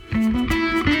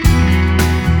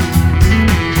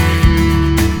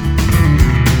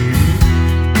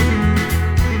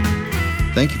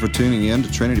Thank you for tuning in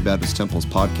to Trinity Baptist Temple's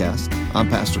podcast. I'm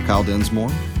Pastor Kyle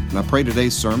Densmore, and I pray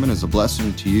today's sermon is a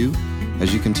blessing to you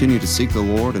as you continue to seek the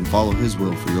Lord and follow His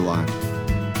will for your life.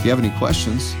 If you have any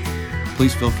questions,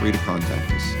 please feel free to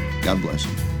contact us. God bless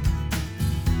you.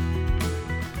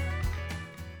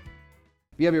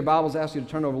 If you have your Bibles, I ask you to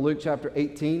turn over to Luke chapter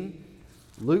 18.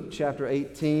 Luke chapter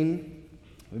 18.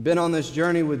 We've been on this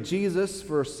journey with Jesus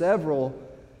for several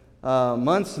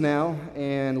months now,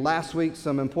 and last week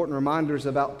some important reminders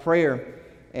about prayer.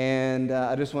 And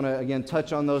I just want to again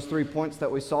touch on those 3 points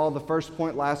that we saw. The first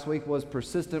point last week was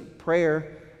persistent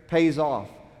prayer pays off.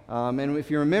 And if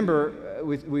you remember,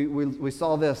 we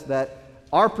saw this, that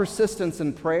our persistence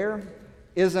in prayer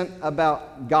isn't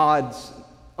about God's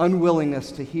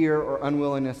unwillingness to hear or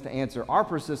unwillingness to answer. Our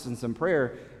persistence in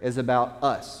prayer is about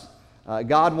us.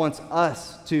 God wants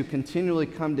us to continually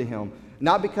come to Him,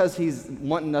 not because He's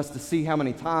wanting us to see how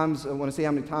many times, we're going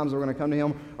to come to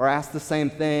Him or ask the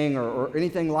same thing or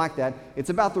anything like that.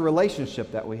 It's about the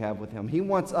relationship that we have with Him. He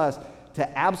wants us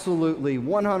to absolutely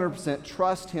 100%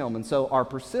 trust Him. And so our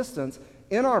persistence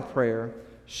in our prayer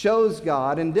shows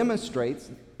God and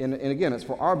demonstrates, and again, it's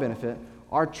for our benefit,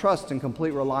 our trust and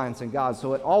complete reliance in God.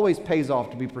 So it always pays off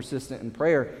to be persistent in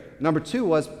prayer. Number 2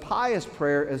 was pious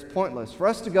prayer is pointless. For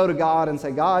us to go to God and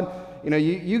say, God,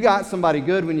 you got somebody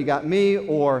good when you got me,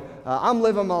 or I'm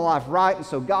living my life right, and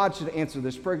so God should answer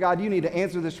this prayer. God, you need to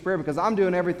answer this prayer because I'm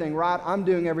doing everything right. I'm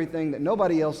doing everything that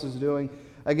nobody else is doing.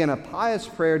 Again, a pious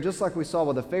prayer, just like we saw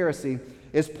with the Pharisee,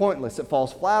 is pointless. It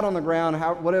falls flat on the ground.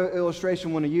 Whatever illustration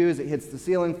you want to use, it hits the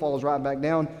ceiling, falls right back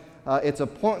down. It's a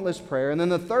pointless prayer. And then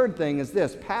the third thing is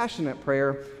this: passionate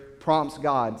prayer prompts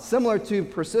God. Similar to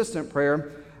persistent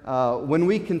prayer, when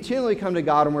we continually come to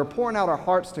God and we're pouring out our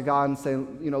hearts to God and say,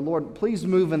 Lord, please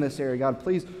move in this area. God,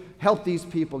 please help these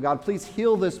people. God, please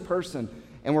heal this person.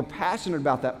 And we're passionate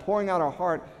about that, pouring out our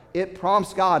heart. It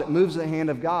prompts God. It moves the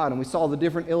hand of God. And we saw the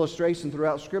different illustrations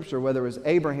throughout Scripture, whether it was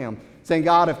Abraham saying,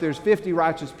 God, if there's 50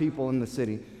 righteous people in the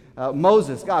city.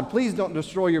 Moses, God, please don't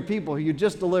destroy your people who you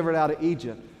just delivered out of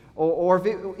Egypt. Or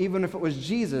even if it was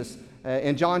Jesus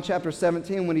in John chapter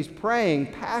 17, when he's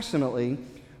praying passionately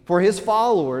for his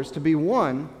followers to be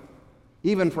one,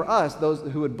 even for us, those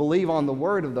who would believe on the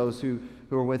word of those who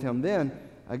are with him then.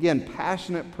 Again,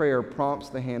 passionate prayer prompts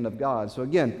the hand of God. So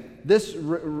again, this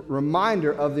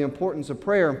reminder of the importance of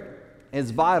prayer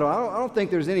is vital. I don't think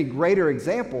there's any greater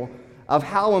example of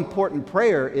how important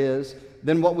prayer is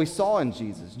than what we saw in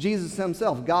Jesus. Jesus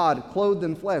himself, God clothed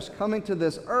in flesh, coming to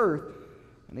this earth,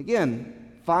 and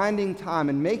again, finding time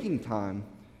and making time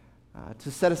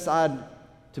to set aside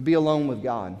to be alone with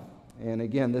God. And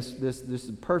again, this is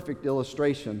a perfect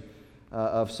illustration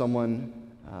of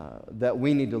someone that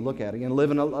we need to look at. Again,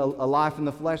 living a life in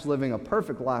the flesh, living a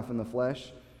perfect life in the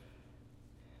flesh,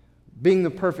 being the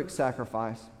perfect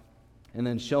sacrifice, and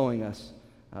then showing us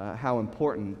how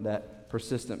important that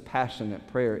persistent, passionate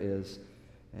prayer is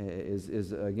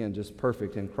again, just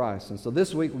perfect in Christ. And so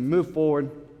this week we move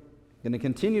forward. Going to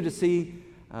continue to see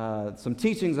some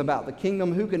teachings about the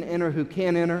kingdom, who can enter, who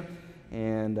can't enter,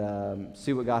 and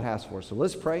see what God has for us. So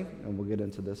let's pray, and we'll get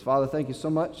into this. Father, thank you so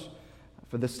much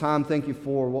for this time. Thank you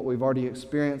for what we've already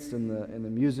experienced in the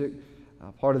music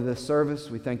part of this service.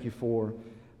 We thank you for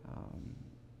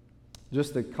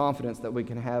just the confidence that we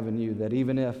can have in you, that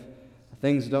even if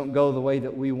things don't go the way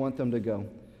that we want them to go,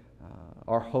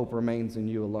 our hope remains in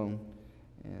you alone.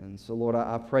 And so, Lord,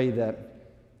 I pray that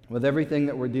with everything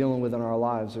that we're dealing with in our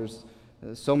lives, there's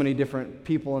so many different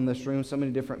people in this room, so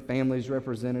many different families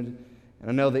represented. And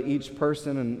I know that each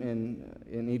person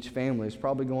in each family is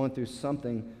probably going through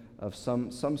something of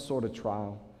some sort of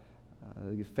trial,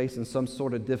 facing some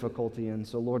sort of difficulty. And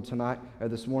so, Lord, tonight, or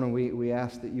this morning, we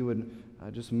ask that you would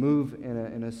just move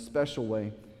in a special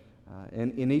way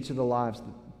in each of the lives of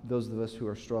those of us who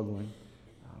are struggling.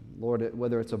 Lord,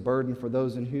 whether it's a burden for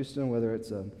those in Houston, whether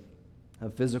it's a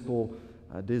physical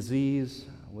disease,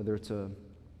 whether it's a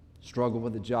struggle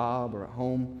with a job or at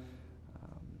home,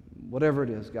 whatever it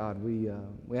is, God, we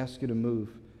ask you to move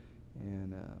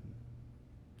and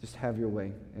just have your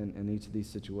way in each of these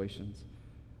situations.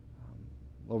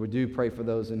 Lord, we do pray for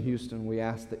those in Houston. We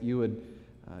ask that you would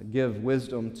give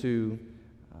wisdom to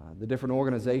the different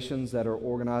organizations that are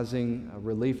organizing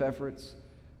relief efforts,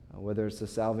 whether it's the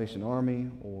Salvation Army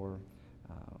or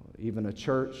even a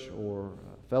church or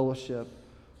a fellowship.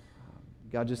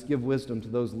 God, just give wisdom to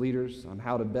those leaders on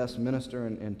how to best minister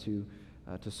and to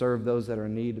serve those that are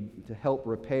in need, to help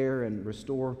repair and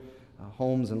restore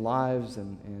homes and lives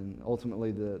and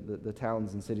ultimately the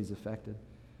towns and cities affected.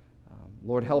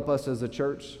 Lord, help us as a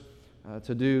church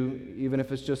to do, even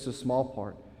if it's just a small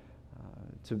part,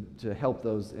 to help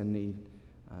those in need.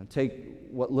 Take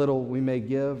what little we may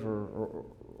give or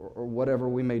whatever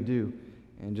we may do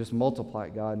and just multiply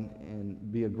it, God,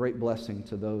 and be a great blessing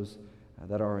to those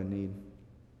that are in need.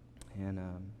 And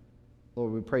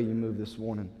Lord, we pray you move this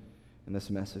morning in this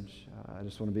message. I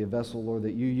just want to be a vessel, Lord,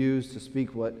 that you use to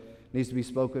speak what needs to be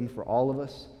spoken for all of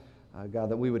us. God,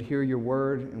 that we would hear your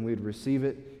word and we'd receive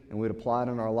it and we'd apply it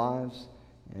in our lives.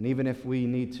 And even if we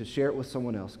need to share it with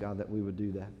someone else, God, that we would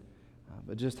do that.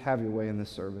 But just have your way in this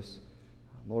service.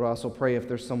 Lord, I also pray if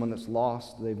there's someone that's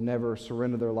lost, they've never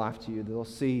surrendered their life to you, they'll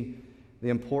see the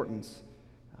importance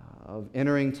of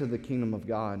entering to the kingdom of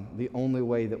God, the only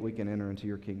way that we can enter into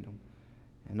your kingdom.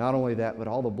 And not only that, but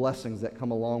all the blessings that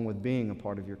come along with being a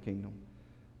part of your kingdom.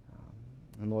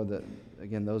 And Lord, that,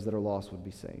 again, those that are lost would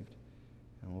be saved.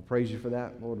 And we'll praise you for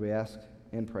that. Lord, we ask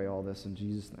and pray all this in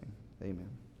Jesus' name. Amen.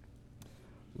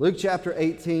 Luke chapter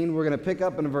 18, we're going to pick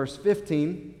up in verse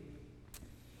 15.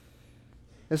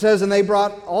 It says, "And they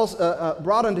brought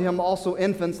unto him also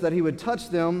infants, that he would touch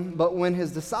them. But when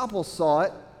his disciples saw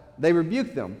it, they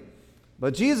rebuked them.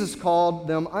 But Jesus called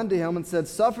them unto him and said,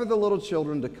 Suffer the little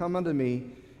children to come unto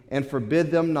me, and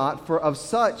forbid them not, for of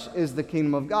such is the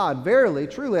kingdom of God. Verily,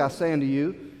 truly I say unto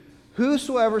you,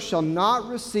 whosoever shall not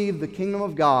receive the kingdom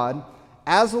of God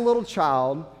as a little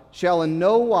child shall in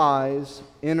no wise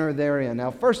enter therein."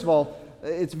 Now, first of all,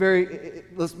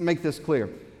 let's make this clear.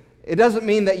 It doesn't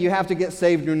mean that you have to get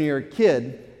saved when you're a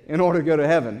kid in order to go to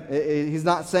heaven. He's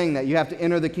not saying that. You have to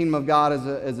enter the kingdom of God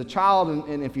as a child,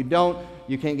 and if you don't,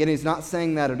 you can't get it. He's not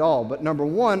saying that at all. But number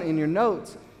one in your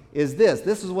notes is this.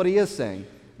 This is what he is saying,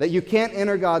 that you can't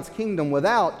enter God's kingdom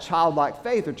without childlike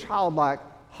faith or childlike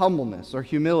humbleness or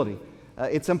humility.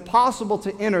 It's impossible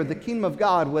to enter the kingdom of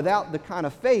God without the kind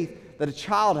of faith that a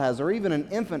child has or even an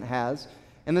infant has,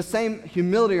 and the same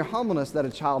humility or humbleness that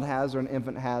a child has or an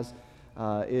infant has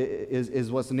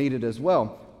is what's needed as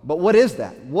well. But what is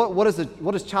that?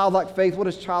 What is childlike faith? What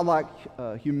does childlike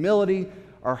humility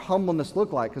or humbleness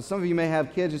look like? Because some of you may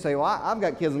have kids, you say, well, I've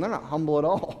got kids and they're not humble at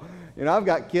all. I've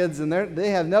got kids and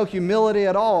they have no humility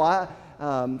at all.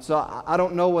 So I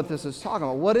don't know what this is talking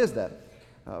about. What is that?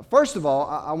 First of all,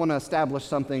 I want to establish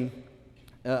something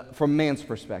from man's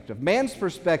perspective. Man's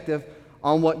perspective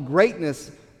on what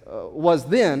greatness was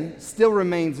then still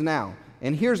remains now.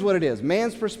 And here's what it is.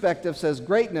 Man's perspective says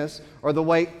greatness, or the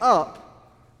way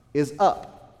up, is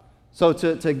up. So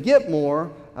to get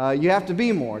more, you have to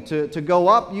be more. To go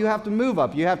up, you have to move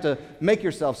up. You have to make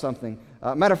yourself something.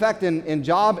 Matter of fact, in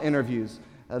job interviews,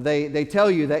 they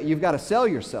tell you that you've got to sell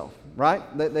yourself, right?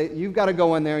 You've got to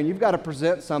go in there and you've got to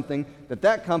present something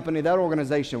that company, that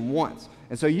organization wants.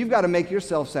 And so you've got to make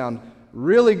yourself sound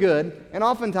really good, and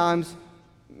oftentimes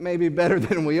maybe better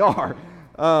than we are.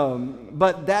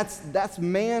 But that's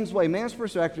man's way. Man's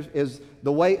perspective is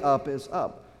the way up is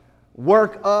up.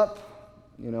 Work up,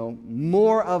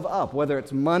 more of up, whether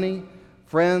it's money,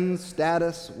 friends,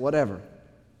 status, whatever.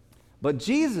 But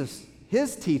Jesus,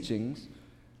 his teachings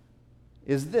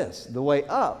is this: the way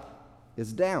up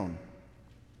is down.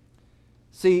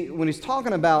 See, when he's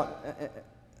talking about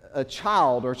a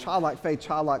child or childlike faith,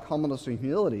 childlike humbleness or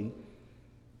humility,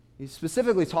 he's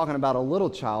specifically talking about a little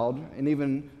child, and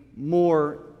even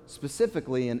more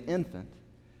specifically an infant.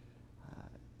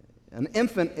 An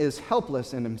infant is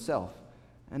helpless in himself.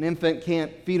 An infant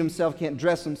can't feed himself, can't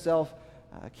dress himself,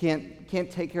 can't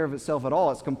take care of itself at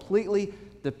all. It's completely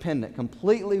dependent,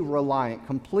 completely reliant,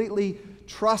 completely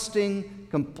trusting,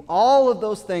 all of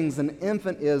those things an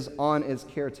infant is on its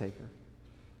caretaker.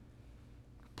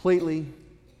 Completely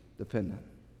dependent.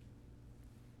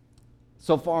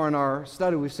 So far in our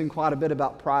study, we've seen quite a bit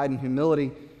about pride and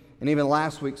humility, and even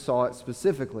last week saw it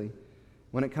specifically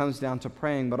when it comes down to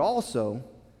praying, but also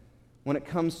when it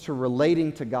comes to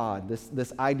relating to God,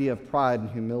 this idea of pride and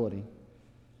humility.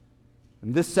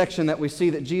 And this section that we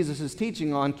see that Jesus is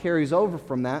teaching on carries over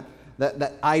from that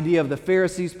idea of the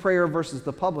Pharisees' prayer versus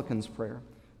the publican's prayer,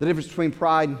 the difference between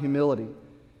pride and humility.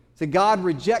 See, God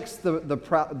rejects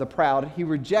the proud, He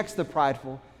rejects the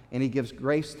prideful, and He gives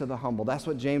grace to the humble. That's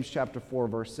what James chapter 4,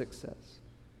 verse 6 says.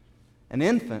 An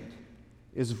infant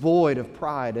is void of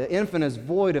pride. An infant is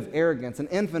void of arrogance. An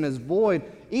infant is void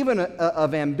even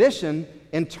of ambition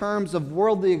in terms of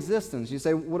worldly existence. You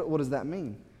say, what does that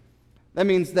mean? That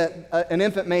means that an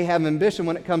infant may have ambition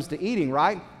when it comes to eating,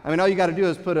 right? I mean, all you got to do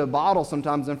is put a bottle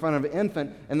sometimes in front of an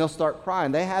infant and they'll start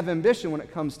crying. They have ambition when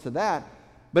it comes to that.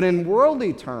 But in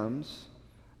worldly terms,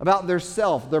 about their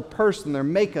self, their person, their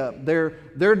makeup,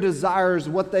 their desires,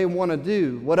 what they want to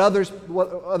do, what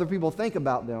other people think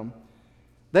about them,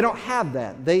 they don't have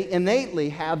that. They innately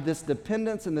have this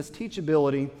dependence and this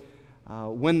teachability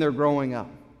when they're growing up.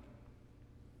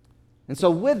 And so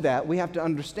with that, we have to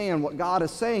understand what God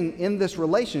is saying in this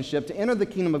relationship. To enter the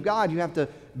kingdom of God, you have to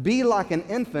be like an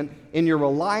infant in your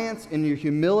reliance, in your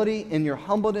humility, in your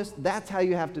humbleness. That's how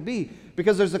you have to be.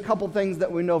 Because there's a couple things that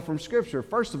we know from Scripture.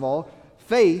 First of all,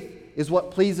 faith is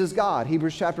what pleases God.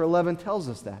 Hebrews chapter 11 tells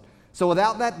us that. So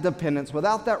without that dependence,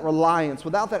 without that reliance,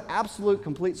 without that absolute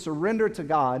complete surrender to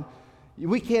God,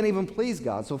 we can't even please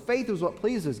God. So faith is what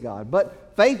pleases God.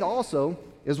 But faith also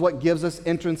is what gives us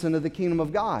entrance into the kingdom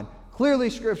of God.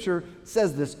 Clearly, Scripture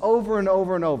says this over and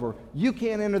over and over. You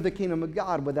can't enter the kingdom of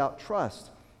God without trust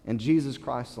in Jesus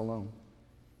Christ alone.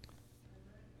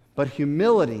 But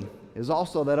humility is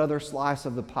also that other slice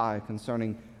of the pie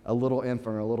concerning a little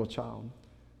infant or a little child.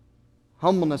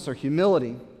 Humbleness or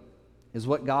humility is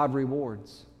what God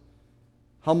rewards.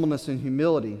 Humbleness and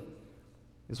humility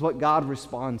is what God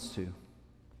responds to.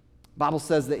 The Bible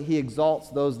says that He exalts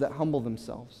those that humble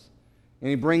themselves, and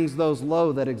He brings those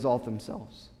low that exalt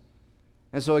themselves.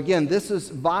 And so again, this is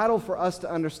vital for us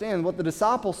to understand. What the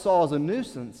disciples saw as a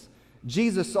nuisance,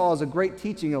 Jesus saw as a great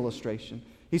teaching illustration.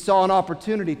 He saw an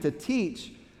opportunity to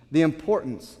teach the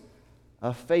importance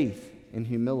of faith and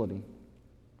humility.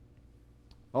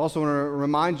 I also want to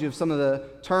remind you of some of the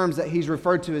terms that He's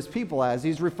referred to His people as.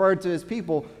 He's referred to His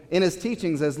people in His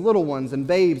teachings as little ones and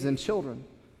babes and children.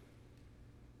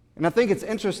 And I think it's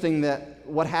interesting that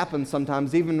what happens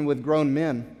sometimes, even with grown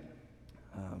men,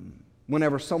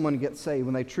 whenever someone gets saved,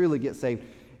 when they truly get saved.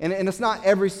 And it's not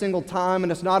every single time,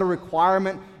 and it's not a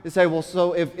requirement to say, well,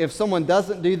 so if someone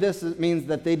doesn't do this, it means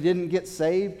that they didn't get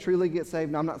saved, truly get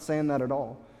saved. No, I'm not saying that at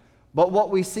all. But what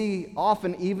we see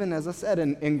often, even as I said,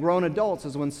 in grown adults,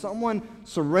 is when someone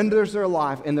surrenders their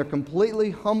life and they're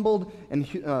completely humbled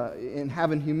and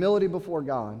having humility before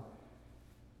God,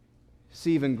 you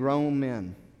see even grown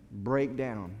men break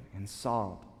down and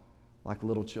sob like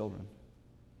little children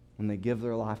when they give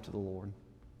their life to the Lord.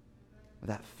 With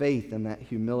that faith and that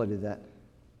humility, that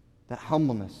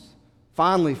humbleness,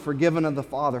 finally forgiven of the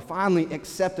Father, finally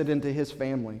accepted into His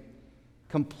family,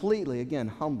 completely, again,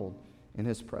 humbled in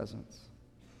His presence.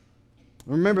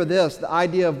 Remember this, the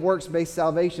idea of works-based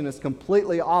salvation is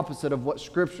completely opposite of what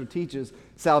Scripture teaches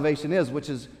salvation is, which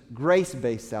is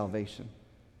grace-based salvation.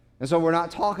 And so we're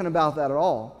not talking about that at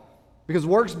all. Because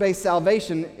works-based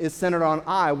salvation is centered on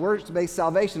I. Works-based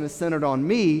salvation is centered on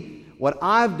me, what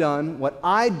I've done, what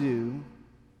I do.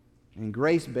 And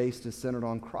grace-based is centered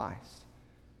on Christ,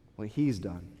 what He's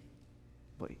done,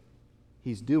 what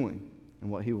He's doing, and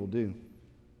what He will do.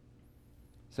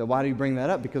 So why do you bring that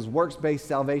up? Because works-based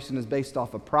salvation is based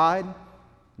off of pride.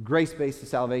 Grace-based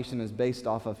salvation is based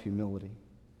off of humility.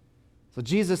 So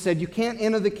Jesus said you can't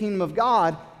enter the kingdom of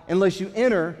God unless you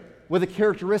enter with the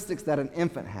characteristics that an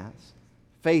infant has.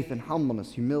 Faith and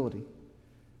humbleness, humility.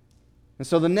 And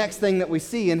so the next thing that we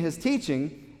see in His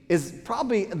teaching is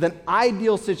probably the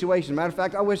ideal situation. Matter of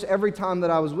fact, I wish every time that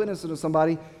I was witnessing to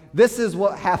somebody, this is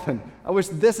what happened. I wish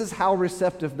this is how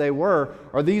receptive they were,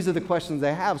 or these are the questions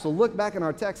they have. So look back in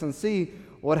our text and see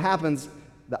what happens.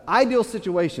 The ideal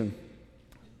situation,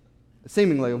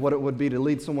 seemingly, of what it would be to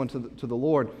lead someone to the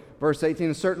Lord. Verse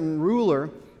 18, a certain ruler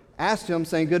asked Him,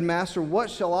 saying, "Good master, what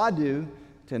shall I do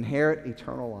to inherit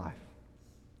eternal life?"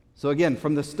 So again,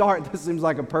 from the start, this seems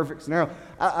like a perfect scenario.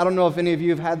 I don't know if any of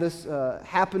you have had this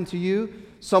happen to you.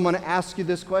 Someone asks you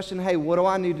this question, hey, what do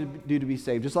I need to do to be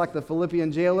saved? Just like the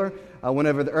Philippian jailer,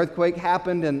 whenever the earthquake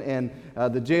happened and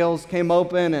the jails came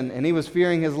open and he was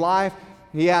fearing his life,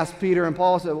 he asked Peter and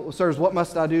Paul, said, well, sirs, what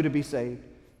must I do to be saved?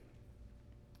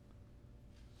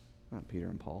 Not Peter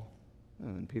and Paul.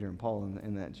 Peter and Paul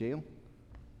in that jail.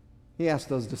 He asked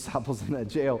those disciples in that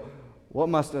jail, what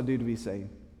must I do to be saved?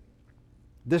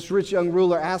 This rich young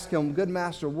ruler asked Him, good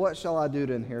master, what shall I do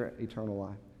to inherit eternal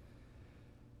life?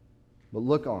 But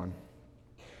look on.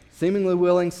 Seemingly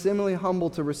willing, seemingly humble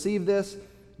to receive this,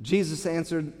 Jesus said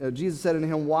unto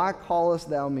him, why callest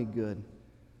thou me good?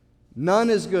 None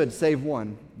is good save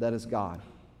one, that is God.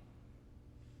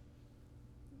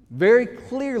 Very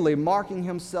clearly marking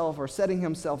himself or setting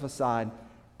himself aside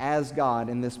as God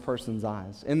in this person's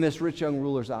eyes, in this rich young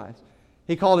ruler's eyes.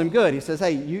 He called him good. He says,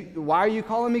 hey, why are you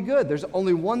calling me good? There's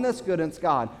only one that's good, and it's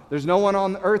God. There's no one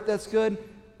on the earth that's good,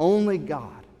 only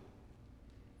God.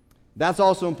 That's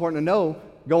also important to know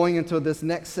going into this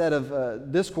next set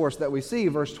of discourse that we see,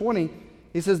 verse 20.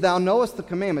 He says, thou knowest the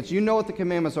commandments. You know what the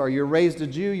commandments are. You're raised a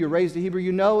Jew. You're raised a Hebrew.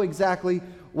 You know exactly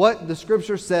what the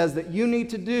Scripture says that you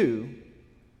need to do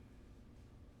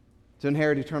to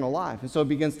inherit eternal life. And so it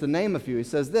begins to name a few. He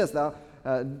says this, thou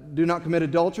do not commit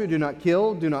adultery, do not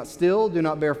kill, do not steal, do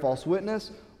not bear false witness,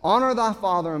 honor thy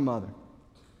father and mother.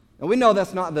 And we know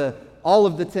that's not all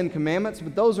of the 10 Commandments,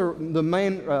 but those are the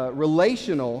main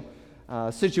relational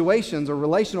situations or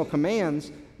relational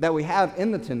commands that we have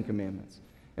in the Ten Commandments.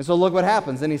 And so look what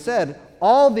happens. And he said,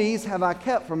 all these have I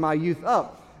kept from my youth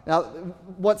up. Now,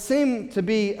 what seemed to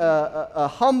be a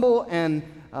humble and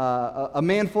a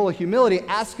man full of humility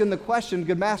asking the question,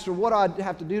 good master, what do I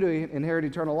have to do to inherit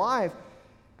eternal life?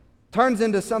 Turns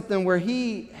into something where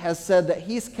he has said that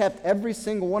he's kept every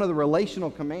single one of the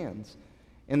relational commands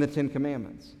in the Ten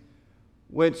Commandments,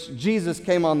 which Jesus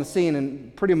came on the scene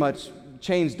and pretty much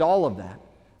changed all of that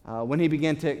when he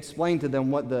began to explain to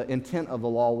them what the intent of the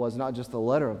law was, not just the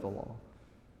letter of the law.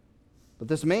 But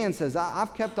this man says,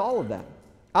 I've kept all of that.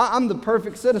 I'm the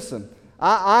perfect citizen.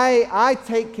 I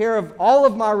take care of all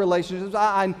of my relationships.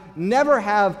 I never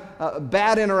have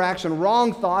bad interaction,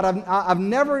 wrong thought. I've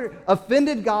never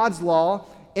offended God's law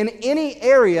in any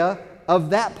area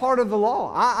of that part of the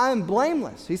law. I'm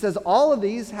blameless. He says, all of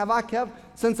these have I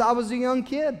kept since I was a young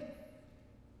kid.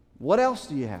 What else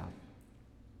do you have?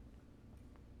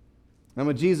 And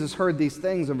when Jesus heard these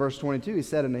things in verse 22, he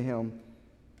said unto him,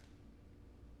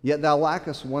 yet thou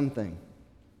lackest one thing.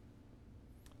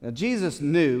 Now, Jesus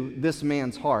knew this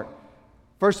man's heart.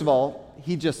 First of all,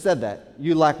 he just said that.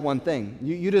 You lack one thing.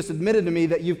 You just admitted to me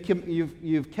that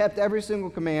you've kept every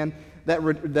single command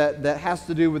that has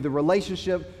to do with the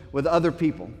relationship with other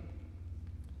people.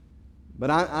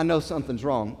 But I know something's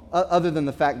wrong, other than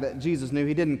the fact that Jesus knew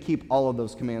he didn't keep all of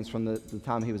those commands from the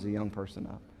time he was a young person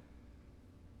up.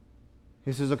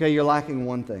 He says, okay, you're lacking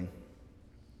one thing.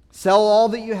 Sell all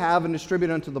that you have and distribute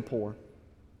unto the poor,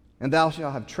 and thou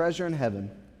shalt have treasure in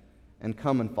heaven, and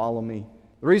come and follow me.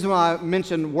 The reason why I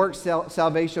mentioned works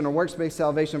salvation or works-based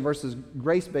salvation versus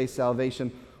grace-based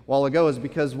salvation a while ago is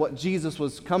because what Jesus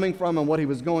was coming from and what he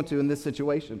was going to in this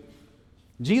situation.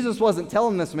 Jesus wasn't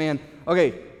telling this man,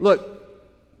 okay, look,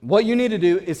 what you need to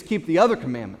do is keep the other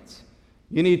commandments.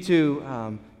 You need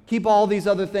to keep all these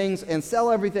other things and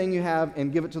sell everything you have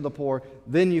and give it to the poor.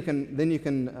 Then you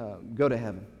can go to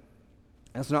heaven.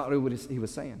 That's not what he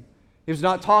was saying. He was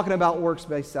not talking about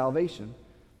works-based salvation.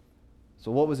 So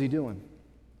what was he doing?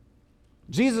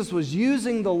 Jesus was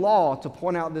using the law to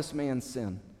point out this man's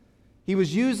sin. He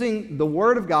was using the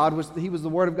Word of God. He was the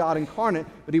Word of God incarnate,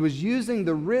 but he was using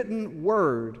the written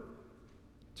Word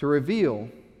to reveal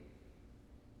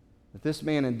that this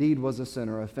man indeed was a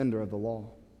sinner, offender of the law.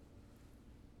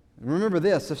 And remember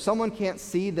this, if someone can't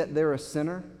see that they're a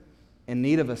sinner in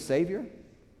need of a Savior,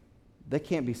 they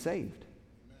can't be saved.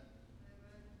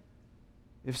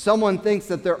 If someone thinks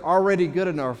that they're already good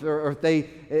enough, or if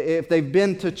they've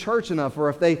been to church enough, or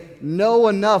if they know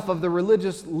enough of the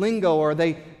religious lingo, or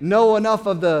they know enough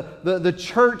of the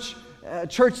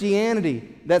churchianity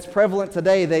that's prevalent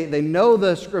today, they know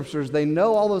the scriptures, they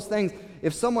know all those things.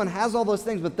 If someone has all those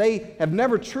things, but they have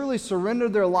never truly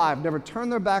surrendered their life, never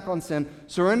turned their back on sin,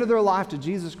 surrendered their life to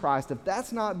Jesus Christ, if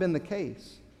that's not been the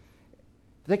case,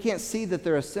 if they can't see that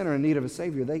they're a sinner in need of a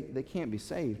Savior, they can't be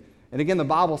saved. And again, the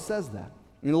Bible says that.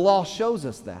 And the law shows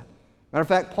us that. Matter of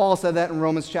fact, Paul said that in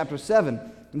Romans chapter 7.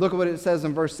 Look at what it says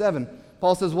in verse 7.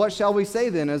 Paul says, what shall we say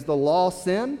then? Is the law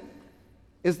sin?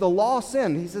 Is the law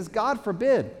sin? He says, God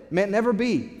forbid. May it never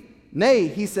be. Nay,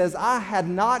 he says, I had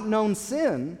not known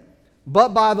sin but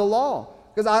by the law.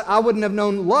 Because I wouldn't have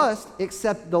known lust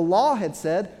except the law had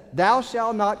said, thou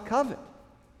shalt not covet.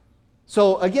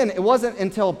 So again, it wasn't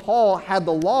until Paul had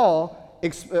the law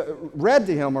read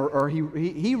to him, or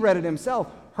he read it himself,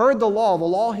 heard the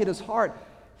law hit his heart,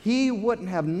 he wouldn't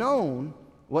have known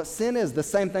what sin is. The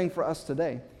same thing for us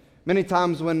today. Many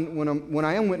times when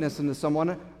I am witnessing to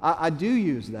someone, I do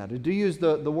use that. I do use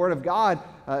the Word of God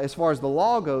as far as the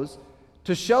law goes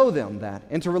to show them that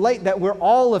and to relate that we're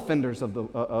all offenders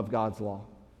of God's law.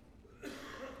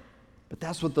 But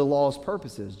that's what the law's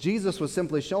purpose is. Jesus was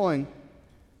simply showing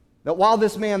that while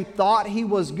this man thought he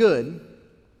was good,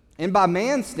 and by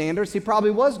man's standards, he probably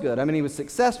was good. I mean, he was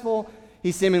successful.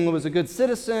 He seemingly was a good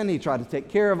citizen. He tried to take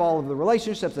care of all of the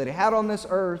relationships that he had on this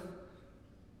earth.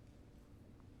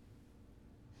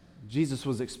 Jesus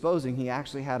was exposing he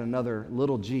actually had another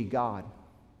little g God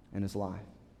in his life.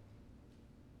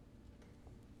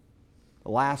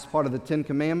 The last part of the Ten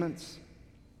Commandments,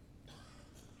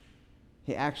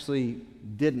 he actually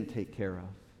didn't take care of.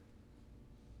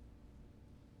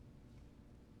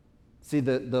 See,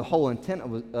 the whole intent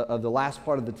of the last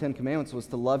part of the Ten Commandments was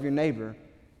to love your neighbor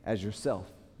as yourself.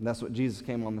 And that's what Jesus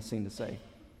came on the scene to say.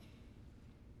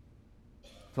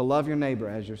 To love your neighbor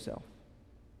as yourself.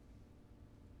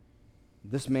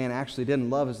 This man actually didn't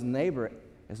love his neighbor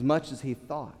as much as he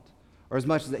thought, or as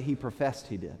much as that he professed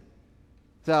he did.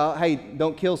 So, hey,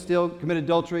 don't kill, steal, commit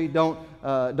adultery, don't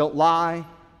lie.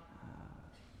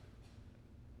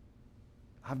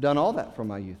 I've done all that from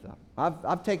my youth up.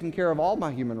 I've taken care of all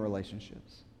my human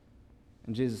relationships.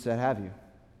 And Jesus said, have you?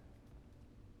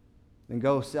 Then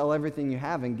go sell everything you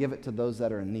have and give it to those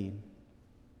that are in need.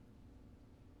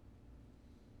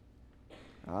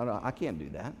 I can't do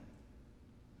that.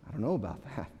 I don't know about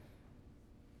that.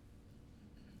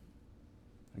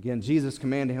 Again, Jesus'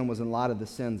 command to him was in light of the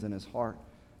sins in his heart.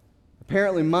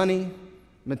 Apparently money,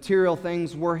 material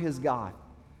things were his God.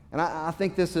 And I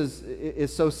think this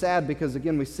is so sad because,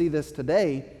 again, we see this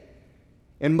today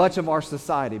in much of our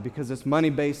society because it's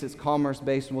money-based, it's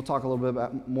commerce-based, and we'll talk a little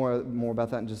bit more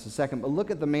about that in just a second. But look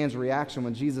at the man's reaction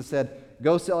when Jesus said,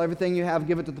 go sell everything you have,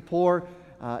 give it to the poor,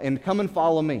 and come and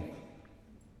follow me.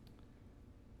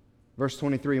 Verse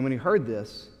 23, and when he heard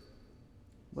this,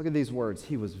 look at these words.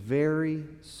 He was very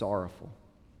sorrowful.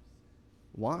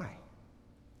 Why?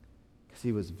 Because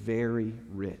he was very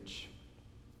rich.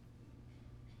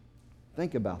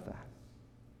 Think about that.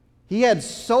 He had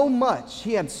so much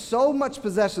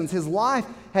possessions. His life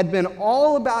had been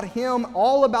all about him,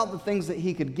 all about the things that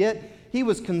he could get. He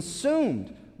was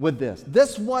consumed with this.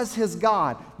 This was his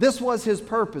God. This was his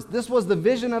purpose. This was the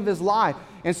vision of his life.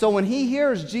 And so when he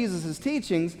hears Jesus'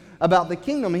 teachings about the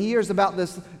kingdom, he hears about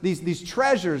these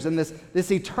treasures and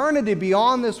this eternity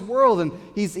beyond this world, and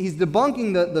he's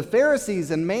debunking the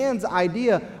Pharisees and man's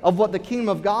idea of what the kingdom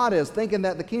of God is, thinking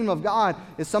that the kingdom of God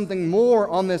is something more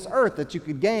on this earth that you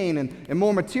could gain and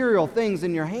more material things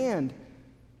in your hand.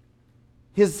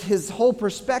 His whole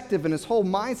perspective and his whole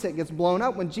mindset gets blown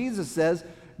up when Jesus says,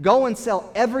 go and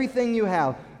sell everything you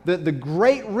have. The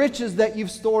great riches that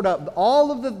you've stored up,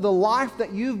 all of the life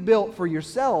that you've built for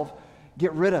yourself,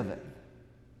 get rid of it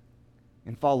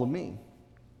and follow me.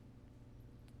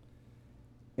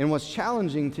 And what's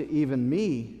challenging to even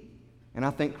me, and I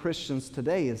think Christians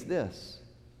today, is this.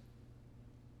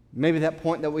 Maybe that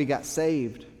point that we got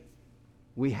saved,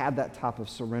 we had that type of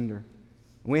surrender.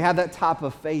 We had that type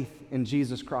of faith in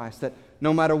Jesus Christ, that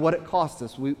no matter what it cost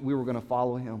us, we were going to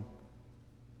follow him.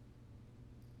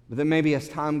 But then maybe as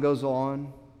time goes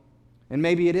on, and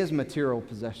maybe it is material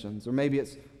possessions, or maybe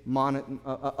it's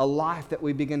a life that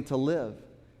we begin to live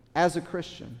as a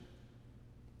Christian.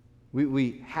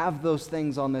 We have those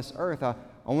things on this earth. I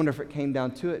wonder if it came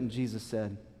down to it and Jesus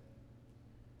said,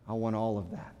 I want all of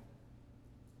that.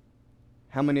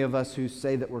 How many of us who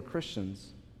say that we're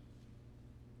Christians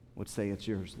would say, it's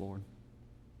yours, Lord?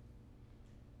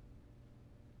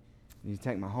 You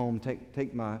take my home,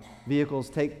 take my vehicles,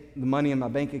 take the money in my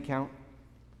bank account.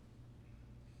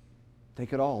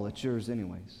 Take it all. It's yours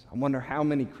anyways. I wonder how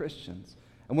many Christians,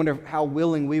 I wonder how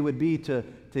willing we would be to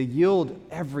yield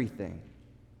everything,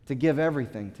 to give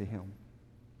everything to him.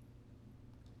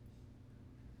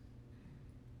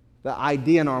 The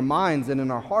idea in our minds and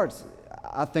in our hearts,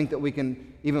 I think that we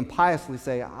can even piously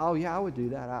say, oh yeah, I would do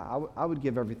that. I would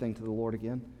give everything to the Lord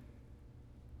again.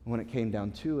 When it came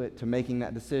down to it, to making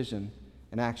that decision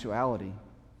in actuality,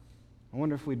 I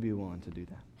wonder if we'd be willing to do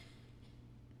that.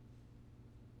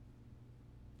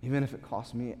 Even if it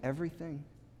cost me everything,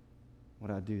 would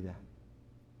I do that?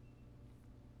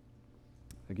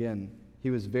 Again, he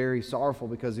was very sorrowful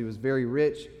because he was very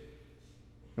rich.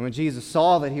 And when Jesus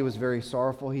saw that he was very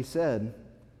sorrowful, he said,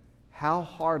 how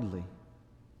hardly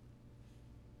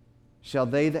shall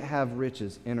they that have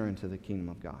riches enter into the kingdom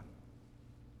of God?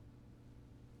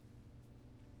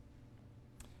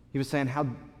 He was saying,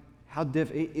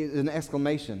 an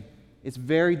exclamation. It's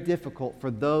very difficult for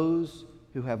those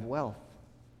who have wealth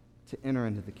to enter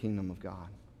into the kingdom of God.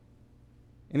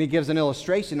 And he gives an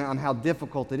illustration on how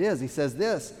difficult it is. He says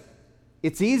this,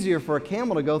 it's easier for a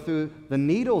camel to go through the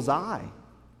needle's eye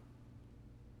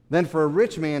than for a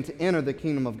rich man to enter the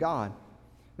kingdom of God.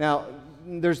 Now,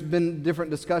 there's been different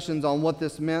discussions on what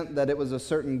this meant, that it was a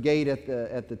certain gate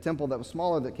at the temple that was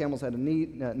smaller that camels had to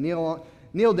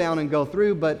kneel down and go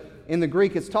through, but in the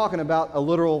Greek it's talking about a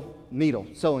literal needle,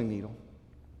 sewing needle.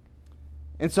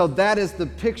 And so that is the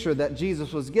picture that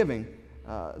Jesus was giving.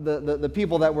 The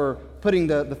people that were putting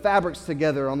the fabrics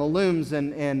together on the looms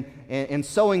and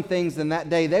sewing things in that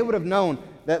day, they would have known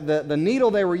that the needle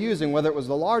they were using, whether it was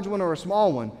the large one or a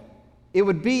small one, it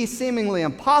would be seemingly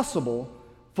impossible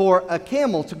for a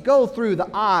camel to go through the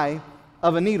eye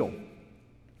of a needle.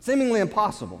 Seemingly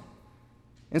impossible.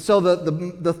 And so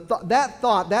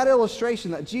that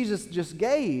illustration that Jesus just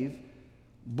gave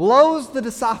blows the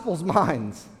disciples'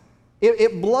 minds.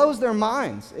 It blows their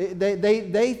minds.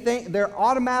 They're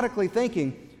automatically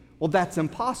thinking, well, that's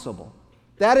impossible.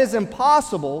 That is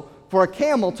impossible for a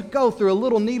camel to go through a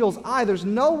little needle's eye. There's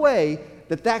no way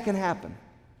that can happen.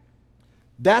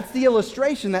 That's the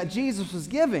illustration that Jesus was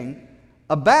giving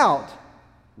about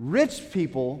rich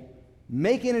people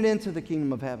making it into the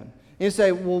kingdom of heaven. And you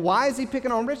say, well, why is he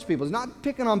picking on rich people? He's not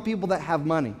picking on people that have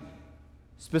money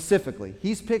specifically.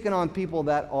 He's picking on people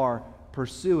that are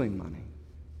pursuing money,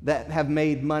 that have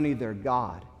made money their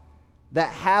God, that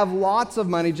have lots of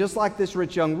money, just like this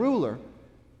rich young ruler,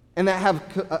 and that have,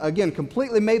 again,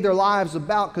 completely made their lives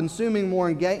about consuming more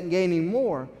and gaining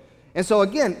more. And so,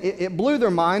 again, it blew their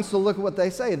minds, so look at what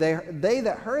they say. They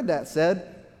that heard that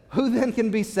said, who then can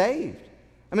be saved?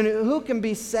 I mean, who can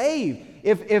be saved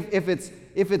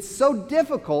if it's so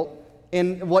difficult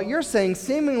and what you're saying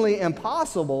seemingly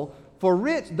impossible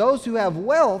for those who have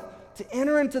wealth to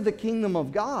enter into the kingdom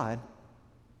of God?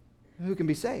 Who can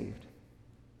be saved?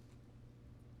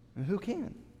 And who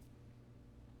can?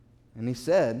 And he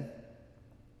said,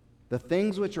 the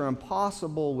things which are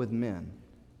impossible with men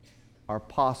are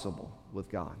possible with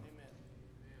God.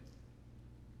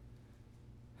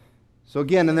 So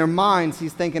again, in their minds,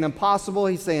 he's thinking impossible.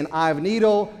 He's saying eye of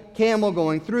needle, camel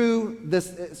going through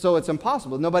this, so it's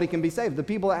impossible. Nobody can be saved. The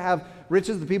people that have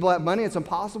riches, the people that have money, it's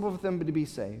impossible for them to be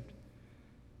saved.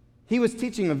 He was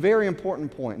teaching a very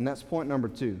important point, and that's point number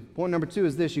 2. Point number 2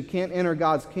 is this: you can't enter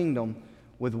God's kingdom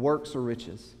with works or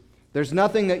riches. There's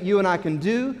nothing that you and I can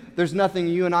do. There's nothing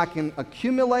you and I can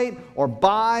accumulate or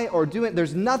buy or do it.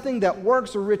 There's nothing that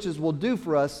works or riches will do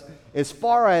for us as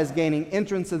far as gaining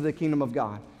entrance into the kingdom of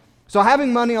God. So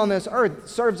having money on this earth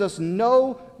serves us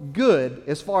no good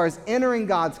as far as entering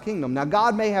God's kingdom. Now,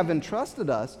 God may have entrusted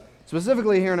us,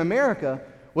 specifically here in America,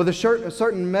 with a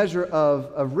certain measure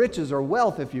of riches or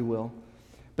wealth, if you will.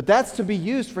 But that's to be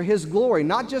used for His glory,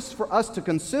 not just for us to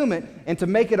consume it and to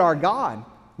make it our God.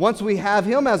 Once we have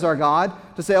Him as our God,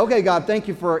 to say, okay, God, thank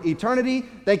you for eternity.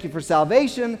 Thank you for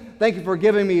salvation. Thank you for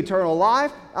giving me eternal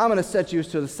life. I'm going to set you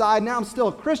to the side. Now I'm still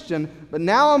a Christian, but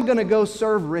now I'm going to go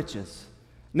serve riches.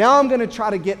 Now I'm going to try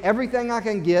to get everything I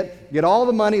can get all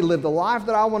the money, live the life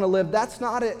that I want to live. That's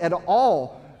not at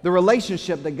all the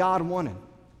relationship that God wanted.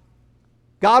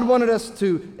 God wanted us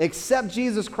to accept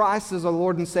Jesus Christ as our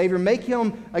Lord and Savior, make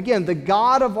Him, again, the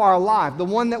God of our life, the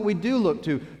one that we do look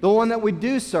to, the one that we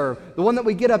do serve, the one that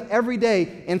we get up every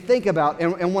day and think about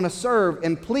and want to serve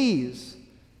and please.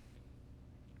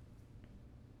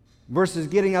 Versus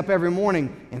getting up every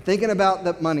morning and thinking about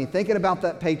that money, thinking about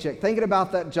that paycheck, thinking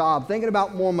about that job, thinking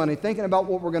about more money, thinking about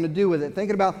what we're going to do with it,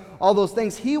 thinking about all those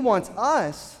things. He wants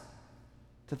us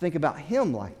to think about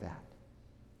Him like that.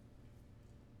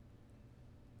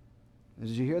 Did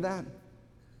you hear that?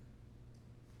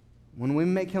 When we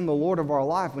make Him the Lord of our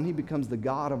life, when He becomes the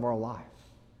God of our life,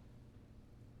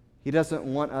 He doesn't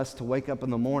want us to wake up in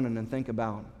the morning and think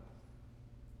about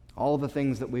all the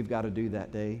things that we've got to do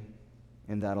that day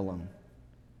and that alone.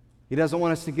 He doesn't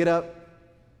want us to get up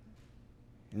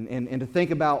and to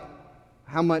think about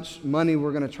how much money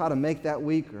we're going to try to make that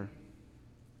week or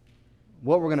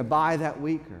what we're going to buy that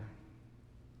week.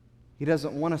 He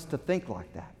doesn't want us to think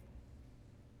like that.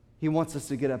 He wants us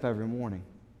to get up every morning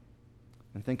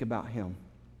and think about Him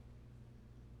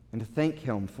and to thank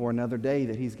Him for another day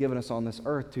that He's given us on this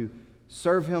earth to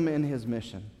serve Him in His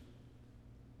mission,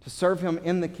 to serve Him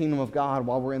in the kingdom of God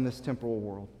while we're in this temporal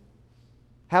world.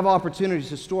 Have opportunities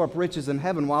to store up riches in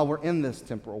heaven while we're in this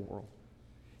temporal world.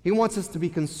 He wants us to be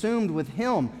consumed with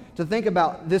Him, to think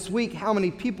about this week, how many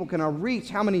people can I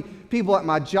reach? How many people at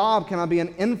my job can I be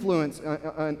an influence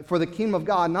for the kingdom of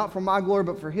God, not for my glory,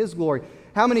 but for His glory?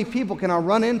 How many people can I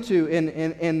run into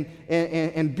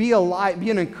and be a light, be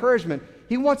an encouragement?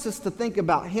 He wants us to think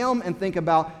about Him and think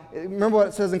about, remember what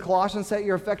it says in Colossians, set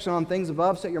your affection on things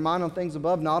above, set your mind on things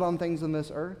above, not on things in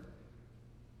this earth.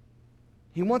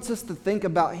 He wants us to think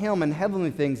about Him and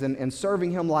heavenly things and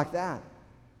serving Him like that,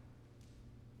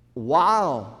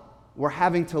 while we're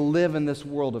having to live in this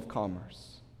world of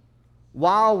commerce,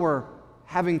 while we're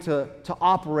having to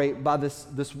operate by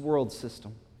this world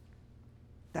system.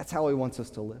 That's how He wants us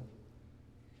to live.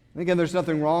 And again, there's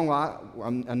nothing wrong.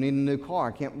 I need a new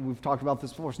car. We've talked about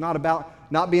this before. It's not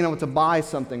about not being able to buy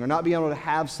something or not being able to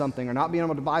have something or not being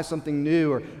able to buy something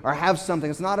new or have something.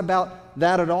 It's not about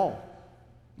that at all.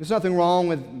 There's nothing wrong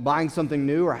with buying something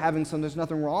new or having something. There's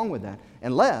nothing wrong with that,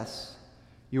 unless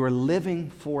you are living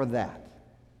for that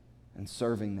and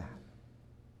serving that.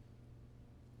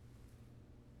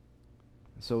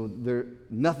 So there's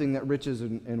nothing that riches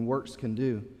and works can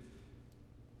do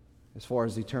as far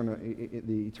as the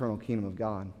eternal kingdom of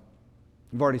God.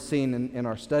 We've already seen in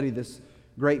our study this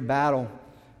great battle.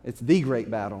 It's the great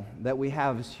battle that we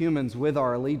have as humans with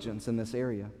our allegiance in this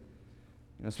area.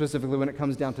 Specifically when it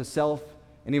comes down to self,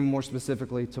 and even more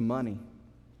specifically to money.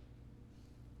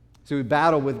 So we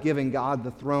battle with giving God the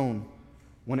throne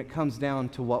when it comes down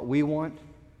to what we want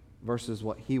versus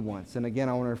what He wants. And again,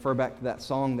 I want to refer back to that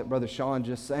song that Brother Sean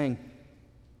just sang.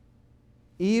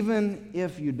 even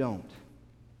if you don't.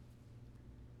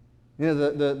 You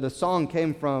know, the song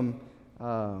came from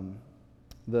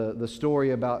the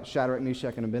story about Shadrach,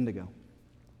 Meshach, and Abednego.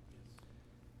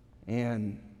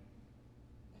 And,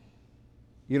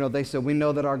 you know, they said, we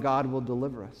know that our God will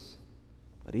deliver us.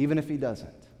 But even if he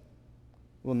doesn't,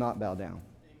 we'll not bow down.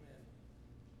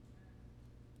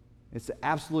 It's the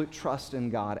absolute trust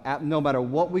in God. No matter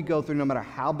what we go through, no matter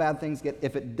how bad things get,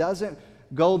 if it doesn't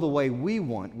go the way we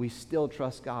want, we still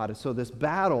trust God. And so this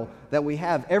battle that we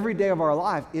have every day of our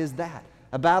life is that,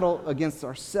 a battle against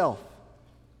ourselves.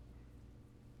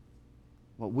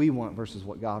 What we want versus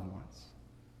what God wants.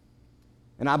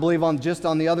 And I believe on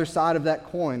the other side of that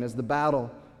coin is the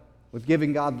battle with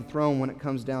giving God the throne when it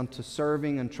comes down to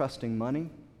serving and trusting money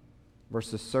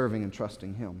versus serving and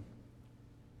trusting him.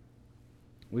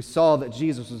 We saw that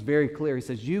Jesus was very clear. He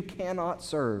says, you cannot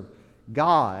serve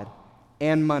God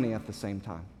and money at the same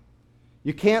time.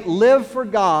 You can't live for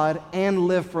God and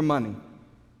live for money.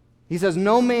 He says,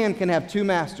 no man can have two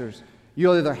masters.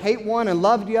 You'll either hate one and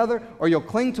love the other, or you'll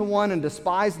cling to one and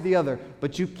despise the other.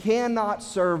 But you cannot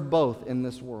serve both in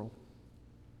this world.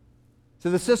 So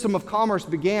the system of commerce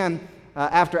began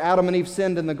after Adam and Eve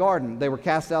sinned in the garden. They were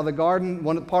cast out of the garden.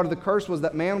 One part of the curse was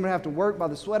that man would have to work by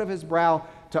the sweat of his brow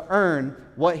to earn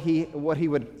what he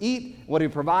would eat, what he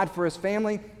would provide for his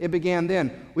family. It began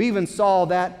then. We even saw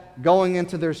that going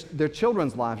into their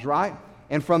children's lives, right?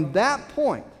 And from that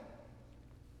point,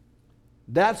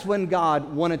 that's when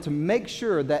God wanted to make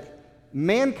sure that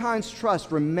mankind's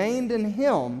trust remained in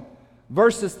him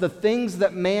versus the things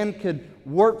that man could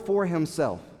work for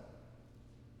himself.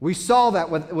 We saw that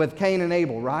with Cain and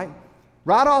Abel, right?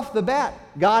 Right off the bat,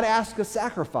 God asked a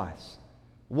sacrifice.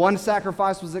 One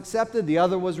sacrifice was accepted, the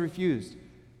other was refused.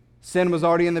 Sin was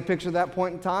already in the picture at that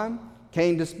point in time.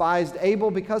 Cain despised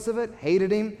Abel because of it,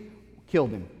 hated him,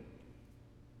 killed him.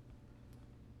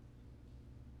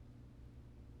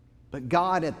 But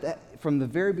God, from the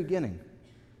very beginning,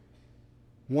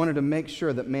 wanted to make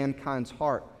sure that mankind's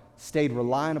heart stayed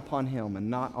reliant upon him and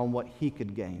not on what he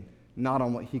could gain, not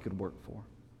on what he could work for.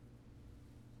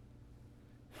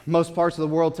 Most parts of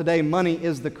the world today, money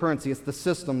is the currency. It's the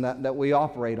system that we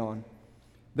operate on.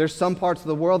 There's some parts of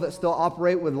the world that still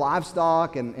operate with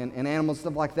livestock and animals,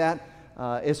 stuff like that,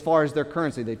 as far as their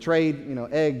currency. They trade,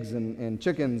 eggs and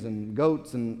chickens and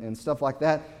goats and stuff like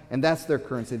that, and that's their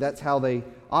currency. That's how they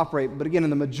operate. But again, in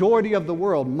the majority of the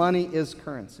world, money is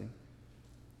currency.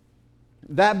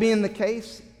 That being the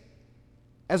case,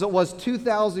 as it was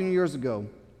 2,000 years ago,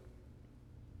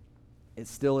 it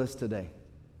still is today.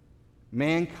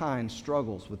 Mankind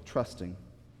struggles with trusting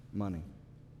money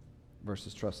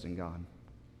versus trusting God.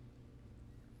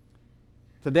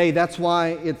 Today, that's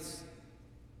why it's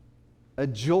a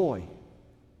joy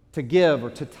to give or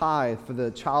to tithe for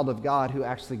the child of God who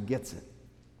actually gets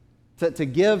it. To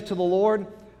give to the Lord,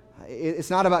 it's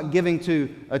not about giving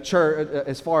to a church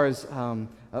as far as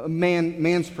a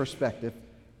man's perspective.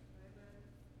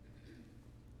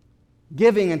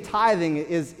 Giving and tithing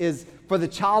is for the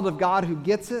child of God who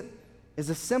gets it, is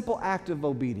a simple act of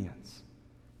obedience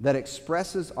that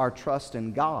expresses our trust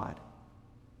in God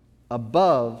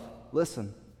above,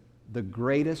 listen, the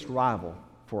greatest rival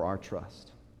for our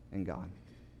trust in God,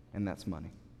 and that's money.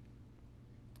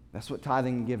 That's what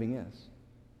tithing and giving is.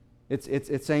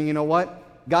 It's saying, you know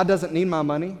what? God doesn't need my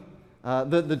money.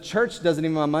 The church doesn't need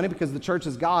my money because the church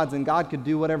is God's and God could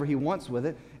do whatever he wants with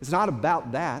it. It's not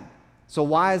about that. So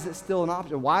why is it still an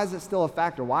option? Why is it still a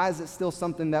factor? Why is it still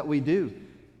something that we do?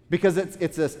 Because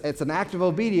it's an act of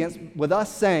obedience with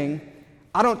us saying,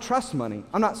 I don't trust money.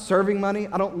 I'm not serving money.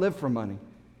 I don't live for money.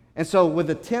 And so with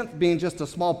the tenth being just a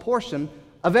small portion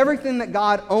of everything that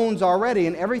God owns already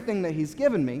and everything that he's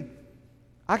given me,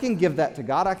 I can give that to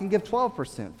God. I can give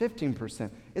 12%, 15%.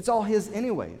 It's all his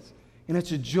anyways. And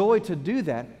it's a joy to do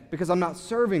that because I'm not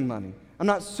serving money. I'm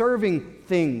not serving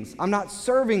things. I'm not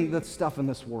serving the stuff in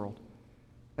this world.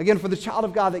 Again, for the child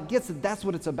of God that gets it, that's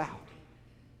what it's about.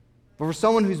 But for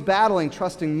someone who's battling,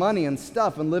 trusting money and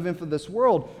stuff and living for this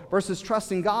world versus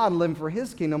trusting God and living for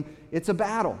his kingdom, it's a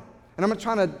battle. And I'm not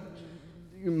trying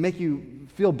to make you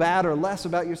feel bad or less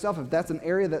about yourself if that's an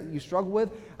area that you struggle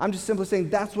with. I'm just simply saying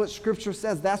that's what Scripture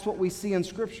says. That's what we see in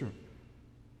Scripture.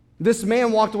 This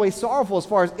man walked away sorrowful as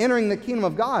far as entering the kingdom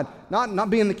of God. Not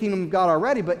being in the kingdom of God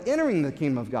already, but entering the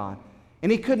kingdom of God.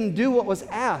 And he couldn't do what was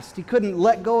asked. He couldn't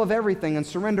let go of everything and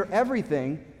surrender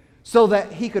everything so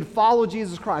that he could follow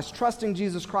Jesus Christ, trusting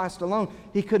Jesus Christ alone.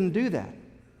 He couldn't do that.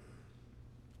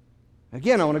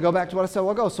 Again, I want to go back to what I said a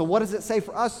while ago. So what does it say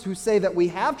for us who say that we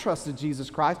have trusted Jesus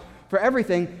Christ for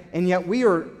everything, and yet we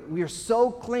are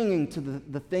so clinging to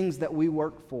the things that we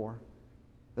work for,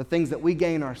 the things that we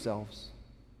gain ourselves?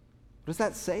 does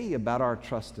that say about our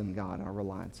trust in God, our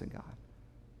reliance in God?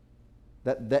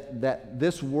 That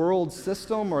this world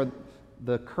system or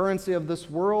the currency of this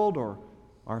world or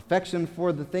our affection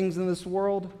for the things in this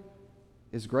world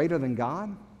is greater than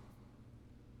God?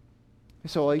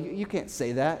 So you can't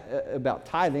say that about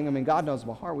tithing. I mean, God knows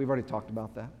my heart. We've already talked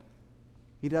about that.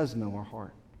 He does know our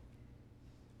heart.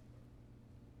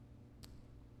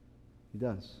 He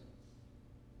does.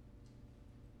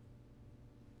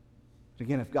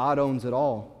 Again, if God owns it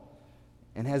all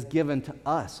and has given to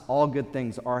us all good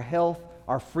things, our health,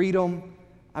 our freedom,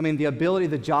 I mean, the ability,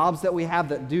 the jobs that we have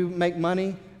that do make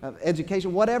money,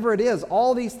 education, whatever it is,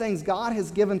 all these things God has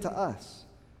given to us,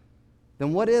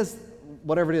 then what is,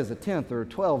 whatever it is, a tenth or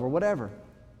 12 or whatever,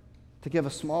 to give a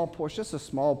small portion, just a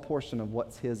small portion of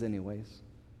what's His anyways.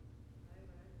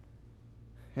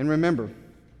 And remember,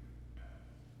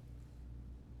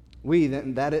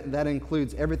 that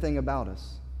includes everything about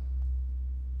us,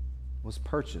 was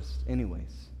purchased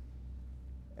anyways.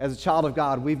 As a child of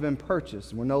God, we've been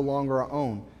purchased, and we're no longer our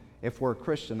own if we're a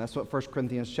Christian. That's what 1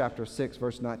 Corinthians chapter 6,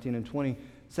 verse 19 and 20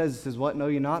 says. It says, what? Know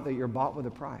you not that you're bought with a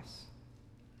price?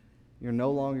 You're no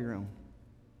longer your own.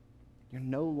 You're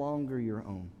no longer your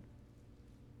own.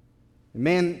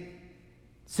 Man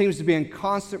seems to be in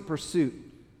constant pursuit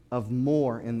of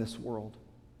more in this world.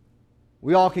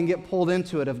 We all can get pulled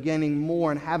into it of gaining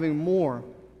more and having more.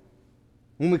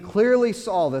 When we clearly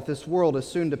saw that this world is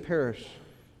soon to perish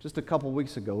just a couple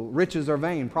weeks ago, riches are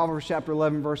vain. Proverbs chapter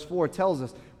 11, verse 4 tells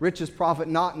us, riches profit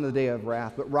not in the day of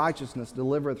wrath, but righteousness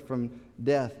delivereth from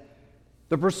death.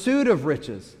 The pursuit of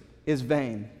riches is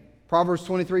vain. Proverbs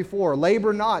 23, 4,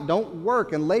 labor not, don't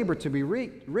work and labor to be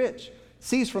rich.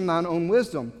 Cease from thine own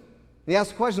wisdom. He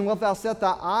asks the question, wilt thou set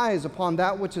thy eyes upon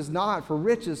that which is not? For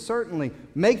riches certainly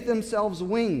make themselves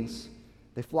wings.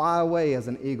 They fly away as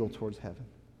an eagle towards heaven.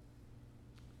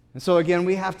 And so again,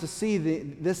 we have to see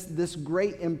this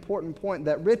great important point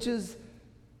that riches,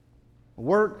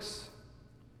 works,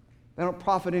 they don't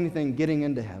profit anything getting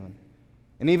into heaven.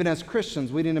 And even as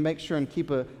Christians, we need to make sure and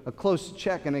keep a close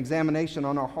check and examination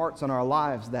on our hearts and our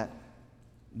lives that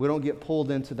we don't get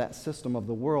pulled into that system of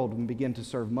the world and begin to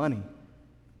serve money.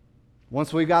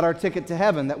 Once we've got our ticket to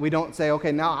heaven, that we don't say,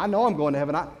 okay, now I know I'm going to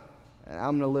heaven. I'm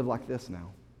going to live like this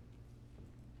now.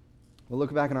 We'll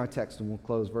look back in our text and we'll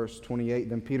close verse 28.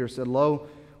 Then Peter said, lo,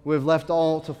 we have left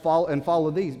all to follow and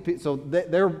follow these. So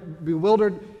they're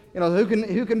bewildered.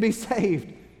 Who can be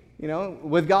saved?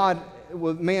 With God,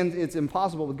 with man, it's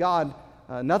impossible. With God,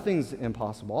 nothing's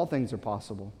impossible. All things are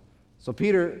possible. So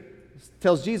Peter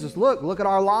tells Jesus, look at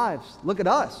our lives. Look at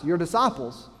us, your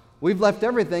disciples. We've left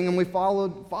everything and we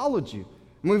followed you.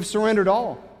 And we've surrendered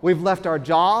all. We've left our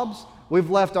jobs. We've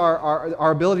left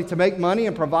our ability to make money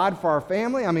and provide for our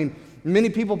family. I mean, many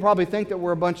people probably think that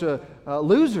we're a bunch of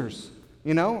losers,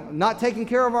 not taking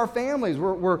care of our families.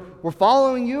 We're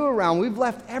following you around. We've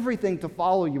left everything to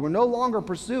follow you. We're no longer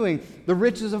pursuing the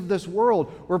riches of this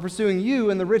world. We're pursuing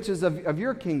you and the riches of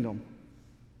your kingdom.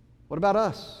 What about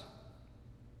us?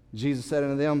 Jesus said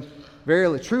unto them,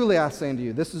 verily, truly I say unto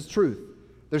you, this is truth.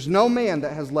 There's no man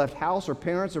that has left house or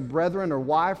parents or brethren or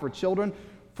wife or children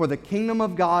for the kingdom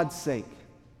of God's sake,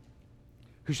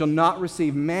 who shall not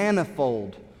receive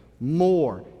manifold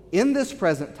more in this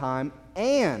present time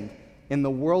and in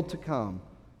the world to come,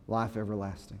 life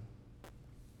everlasting.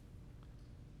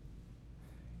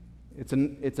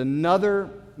 It's another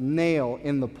nail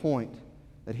in the point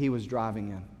that he was driving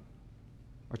in,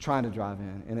 or trying to drive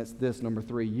in, and it's this, number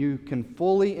 3. You can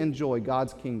fully enjoy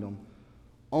God's kingdom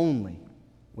only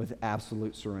with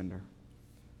absolute surrender.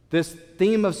 This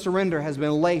theme of surrender has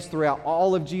been laced throughout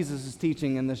all of Jesus'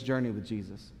 teaching in this journey with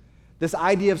Jesus. This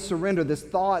idea of surrender, this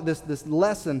thought, this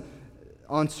lesson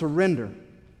on surrender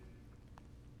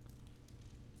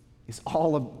is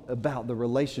all about the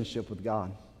relationship with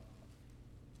God.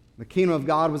 The kingdom of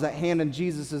God was at hand in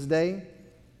Jesus' day.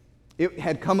 It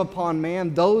had come upon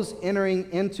man. Those entering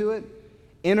into it,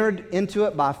 entered into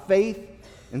it by faith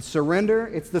and surrender.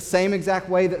 It's the same exact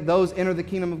way that those enter the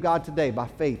kingdom of God today, by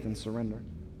faith and surrender.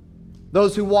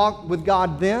 Those who walked with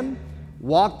God then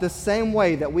walk the same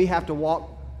way that we have to walk,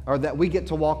 or that we get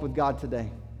to walk with God today.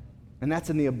 And that's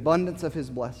in the abundance of His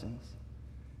blessings.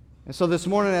 And so this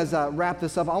morning, as I wrap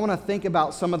this up, I want to think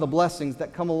about some of the blessings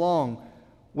that come along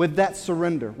with that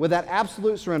surrender, with that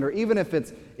absolute surrender, even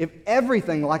if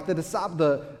everything, like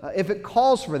if it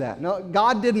calls for that. No,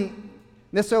 God didn't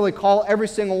necessarily call every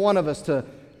single one of us to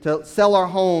sell our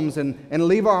homes and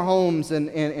leave our homes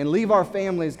and leave our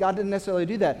families. God didn't necessarily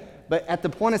do that. But at the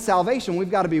point of salvation,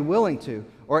 we've got to be willing to,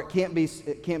 or it can't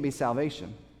be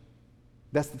salvation.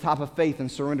 That's the type of faith and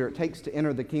surrender it takes to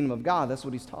enter the kingdom of God. That's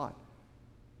what He's taught.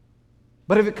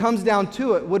 But if it comes down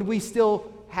to it, would we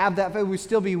still have that faith? Would we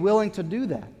still be willing to do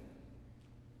that?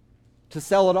 To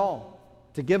sell it all?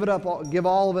 To give it up, give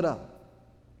all of it up?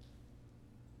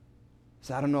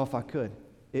 So I don't know if I could.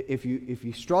 If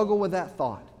you struggle with that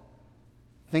thought,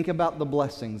 think about the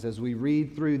blessings as we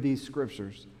read through these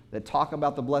scriptures that talk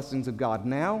about the blessings of God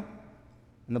now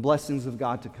and the blessings of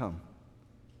God to come.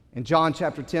 In John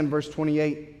chapter 10, verse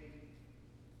 28,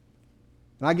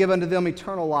 and I give unto them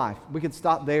eternal life. We could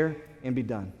stop there and be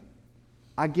done.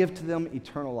 I give to them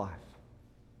eternal life.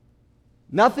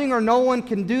 Nothing or no one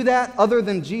can do that other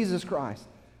than Jesus Christ.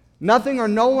 Nothing or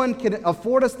no one can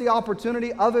afford us the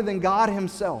opportunity other than God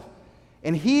Himself.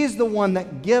 And He's the one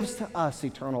that gives to us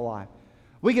eternal life.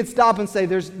 We could stop and say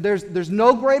there's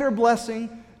no greater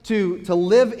blessing to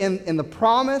live in the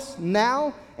promise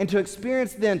now and to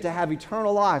experience then to have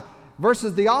eternal life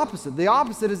versus the opposite. The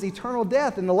opposite is eternal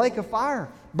death in the lake of fire,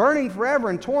 burning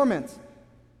forever in torments.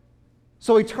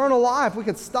 So eternal life, we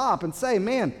could stop and say,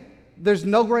 man, there's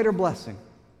no greater blessing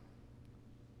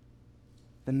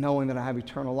than knowing that I have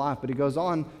eternal life. But he goes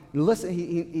on, and listen,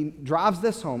 he drives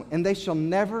this home, and they shall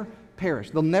never perish.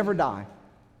 They'll never die.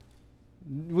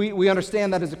 We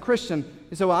understand that as a Christian.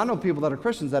 You say, well, I know people that are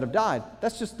Christians that have died.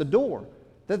 That's just the door.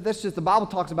 That's just, the Bible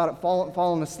talks about it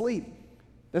falling asleep.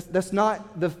 That's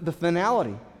not the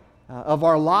finality of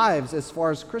our lives as far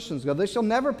as Christians go. They shall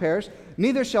never perish,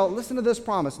 neither shall, listen to this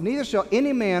promise, neither shall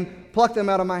any man pluck them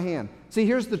out of my hand. See,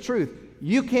 here's the truth.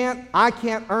 I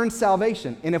can't earn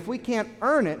salvation. And if we can't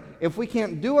earn it, if we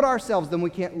can't do it ourselves, then we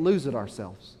can't lose it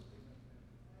ourselves.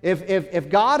 If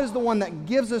God is the one that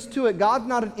gives us to it, God's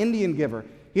not an Indian giver.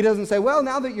 He doesn't say, well,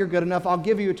 now that you're good enough, I'll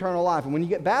give you eternal life. And when you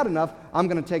get bad enough, I'm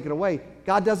going to take it away.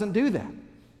 God doesn't do that.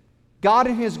 God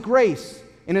in His grace,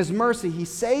 in His mercy, He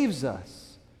saves us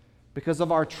because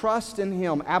of our trust in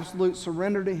Him, absolute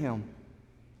surrender to Him.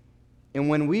 And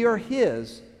when we are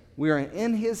His, we are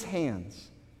in His hands.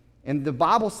 And the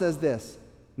Bible says this,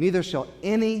 neither shall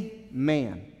any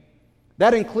man.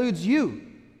 That includes you.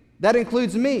 That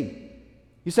includes me.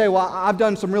 You say, well, I've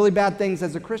done some really bad things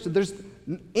as a Christian. There's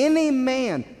any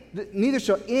man, neither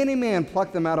shall any man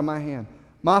pluck them out of my hand.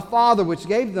 My Father, which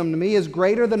gave them to me, is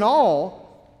greater than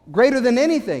all, greater than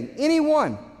anything,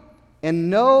 anyone. And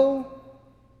no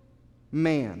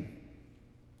man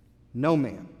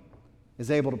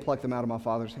is able to pluck them out of my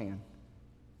Father's hand.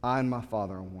 I and my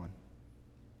Father are one.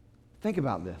 Think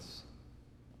about this.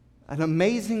 An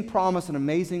amazing promise, an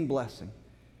amazing blessing.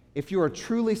 If you are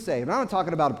truly saved, I'm not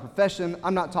talking about a profession,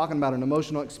 I'm not talking about an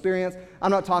emotional experience, I'm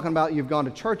not talking about you've gone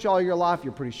to church all your life,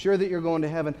 you're pretty sure that you're going to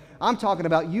heaven. I'm talking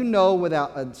about you know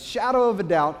without a shadow of a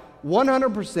doubt,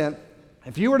 100%,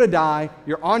 if you were to die,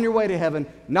 you're on your way to heaven,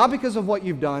 not because of what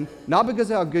you've done, not because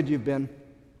of how good you've been,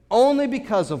 only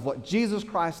because of what Jesus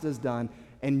Christ has done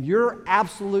and your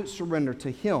absolute surrender to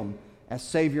Him as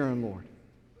Savior and Lord.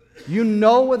 You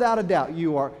know without a doubt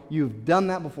you've done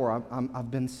that before.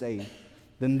 I've been saved.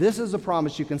 Then this is a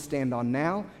promise you can stand on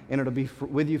now, and it'll be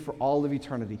with you for all of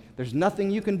eternity. There's nothing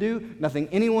you can do, nothing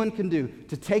anyone can do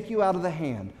to take you out of the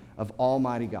hand of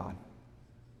Almighty God.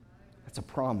 That's a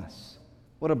promise.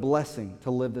 What a blessing to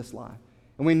live this life.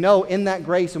 And we know in that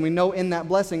grace and we know in that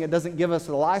blessing it doesn't give us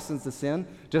a license to sin,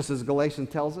 just as Galatians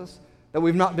tells us, that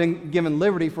we've not been given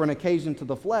liberty for an occasion to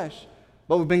the flesh,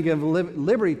 but we've been given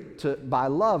liberty to, by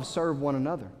love, serve one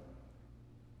another.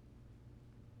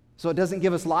 So it doesn't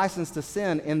give us license to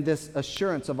sin in this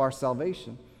assurance of our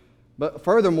salvation. But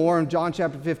furthermore, in John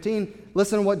chapter 15,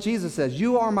 listen to what Jesus says.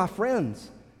 You are my friends,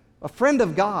 a friend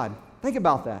of God. Think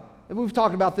about that. We've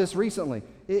talked about this recently.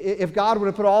 If God would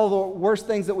have put all the worst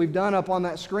things that we've done up on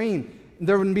that screen,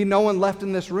 there would be no one left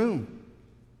in this room.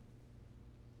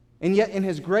 And yet in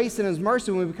His grace and His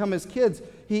mercy, when we become His kids,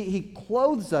 He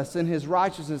clothes us in His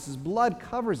righteousness. His blood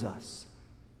covers us.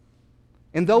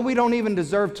 And though we don't even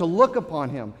deserve to look upon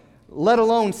Him, let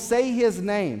alone say His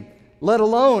name, let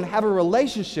alone have a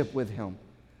relationship with Him,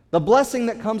 the blessing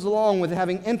that comes along with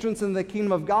having entrance into the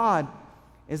kingdom of God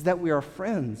is that we are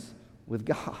friends with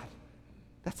God.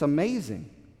 That's amazing.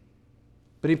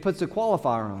 But He puts a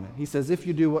qualifier on it. He says, if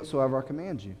you do whatsoever I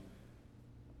command you.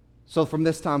 So from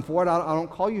this time forward, I don't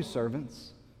call you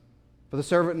servants. For the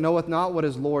servant knoweth not what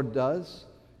his Lord does,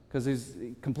 because he's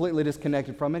completely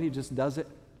disconnected from it. He just does it.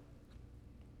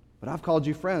 But I've called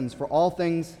you friends, for all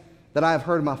things that I have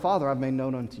heard of my Father I've made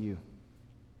known unto you.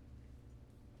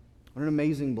 What an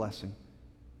amazing blessing.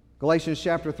 Galatians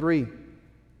chapter 3.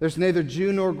 There's neither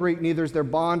Jew nor Greek, neither is there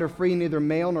bond or free, neither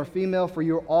male nor female, for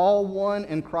you are all one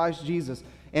in Christ Jesus.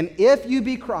 And if you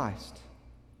be Christ,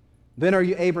 then are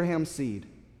you Abraham's seed.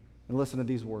 And listen to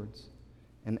these words.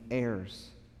 And heirs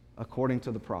according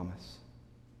to the promise.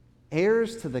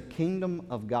 heirs to the kingdom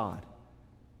of God.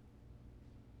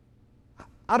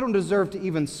 I don't deserve to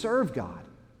even serve God,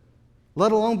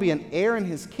 let alone be an heir in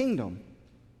His kingdom.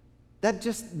 That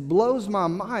just blows my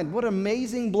mind. What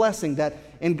amazing blessing that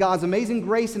in God's amazing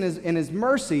grace and His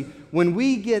mercy, when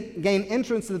we gain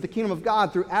entrance into the kingdom of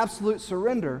God through absolute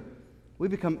surrender, we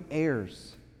become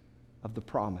heirs of the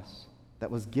promise that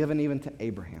was given even to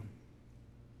Abraham.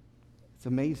 It's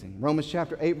amazing. Romans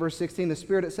chapter 8, verse 16, the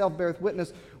Spirit itself beareth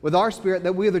witness with our spirit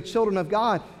that we are the children of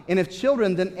God. And if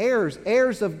children, then heirs,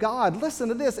 heirs of God. Listen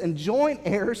to this, and joint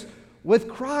heirs with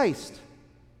Christ.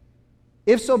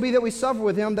 If so be that we suffer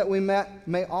with Him, that we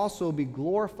may also be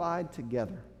glorified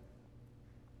together.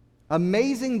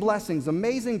 Amazing blessings,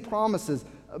 amazing promises,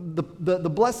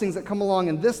 the blessings that come along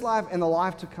in this life and the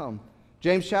life to come.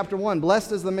 James chapter 1,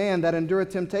 blessed is the man that endureth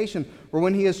temptation, for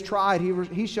when he is tried,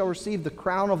 he shall receive the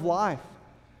crown of life,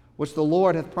 which the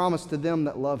Lord hath promised to them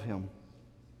that love Him.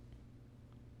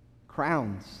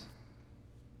 Crowns.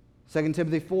 2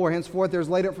 Timothy 4, henceforth there is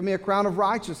laid up for me a crown of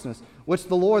righteousness, which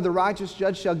the Lord, the righteous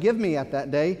judge, shall give me at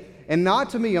that day, and not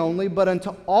to me only, but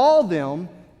unto all them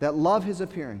that love His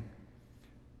appearing.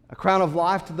 A crown of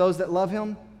life to those that love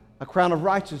Him, a crown of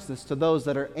righteousness to those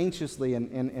that are anxiously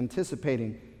and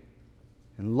anticipating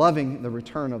and loving the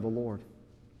return of the Lord.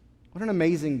 What an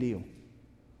amazing deal.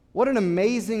 What an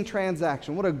amazing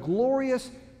transaction. What a glorious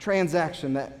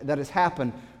transaction that has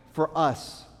happened for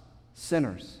us,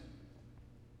 sinners.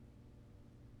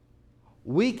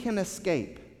 We can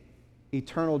escape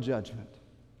eternal judgment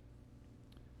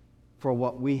for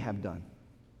what we have done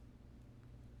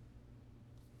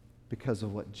because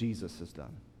of what Jesus has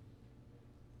done.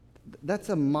 That's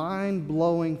a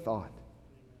mind-blowing thought.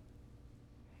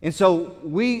 And so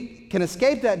we can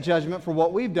escape that judgment for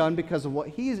what we've done because of what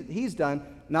He's done.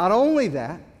 Not only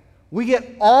that, we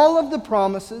get all of the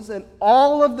promises and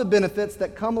all of the benefits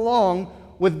that come along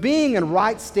with being in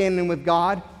right standing with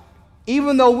God,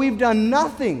 even though we've done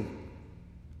nothing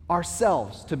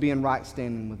ourselves to be in right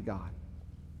standing with God.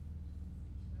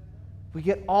 We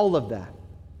get all of that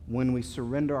when we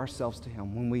surrender ourselves to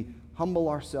Him, when we humble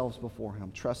ourselves before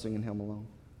Him, trusting in Him alone.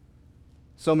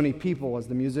 So many people, as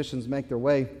the musicians make their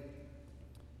way,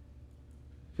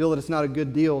 feel that it's not a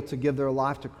good deal to give their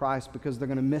life to Christ because they're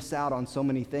going to miss out on so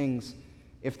many things.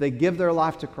 If they give their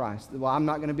life to Christ, well, I'm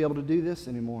not going to be able to do this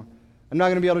anymore. I'm not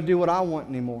going to be able to do what I want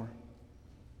anymore.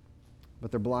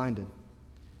 But they're blinded.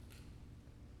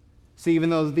 See, even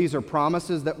though these are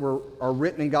promises that are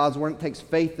written in God's Word, it takes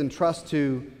faith and trust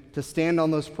to stand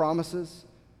on those promises.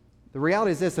 The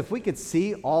reality is this: if we could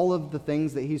see all of the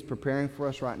things that He's preparing for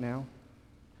us right now,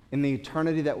 in the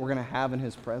eternity that we're going to have in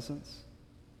His presence,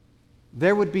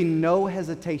 there would be no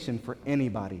hesitation for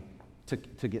anybody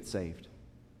to get saved.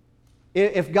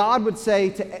 If God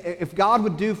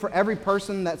would do for every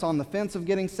person that's on the fence of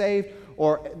getting saved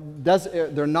or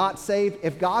they're not saved,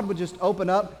 if God would just open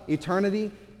up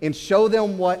eternity and show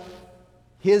them what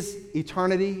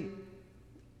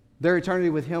their eternity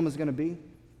with Him is going to be,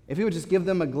 if He would just give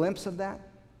them a glimpse of that,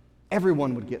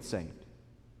 everyone would get saved.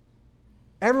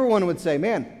 Everyone would say,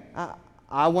 man,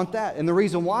 I want that. And the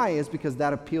reason why is because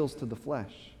that appeals to the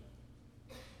flesh.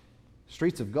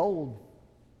 Streets of gold.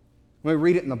 We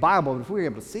read it in the Bible, but if we were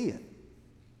able to see it.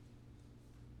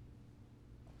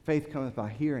 Faith cometh by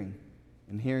hearing,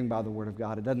 and hearing by the word of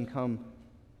God. It doesn't come,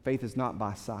 faith is not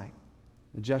by sight.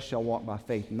 The just shall walk by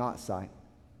faith, not sight.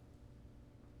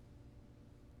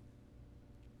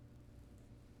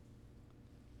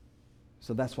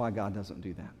 So that's why God doesn't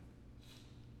do that.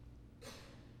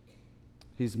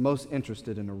 He's most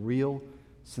interested in a real,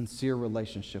 sincere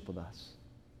relationship with us.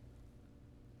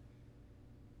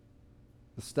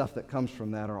 The stuff that comes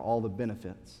from that are all the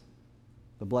benefits.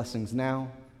 The blessings now,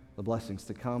 the blessings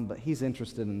to come, but He's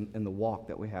interested in the walk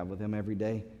that we have with Him every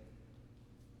day.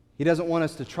 He doesn't want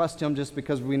us to trust Him just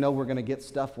because we know we're going to get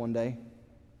stuff one day.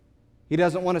 He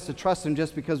doesn't want us to trust Him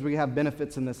just because we have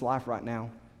benefits in this life right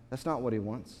now. That's not what He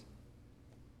wants.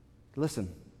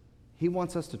 Listen, He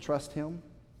wants us to trust Him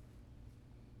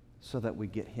so that we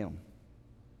get Him.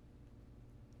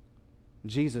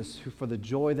 Jesus, who for the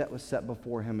joy that was set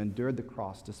before Him endured the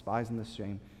cross, despising the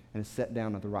shame, and is set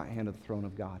down at the right hand of the throne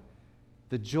of God.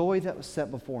 The joy that was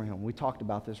set before Him, we talked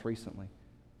about this recently.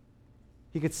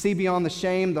 He could see beyond the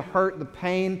shame, the hurt, the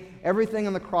pain, everything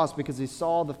on the cross because He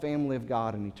saw the family of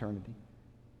God in eternity.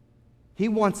 He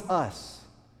wants us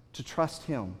to trust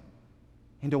Him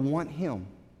and to want Him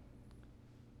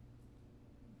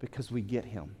because we get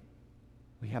Him.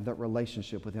 We have that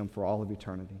relationship with Him for all of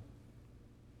eternity.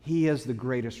 He is the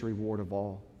greatest reward of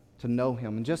all, to know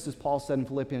Him. And just as Paul said in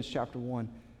Philippians chapter 1,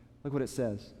 look what it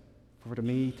says. For to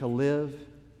me to live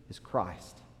is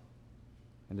Christ,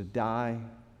 and to die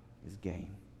is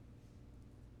gain.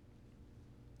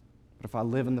 But if I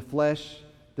live in the flesh,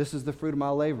 this is the fruit of my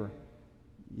labor.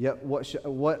 Yet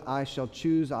what I shall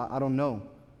choose, I don't know,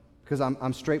 because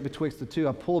I'm straight betwixt the two.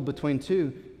 I pulled between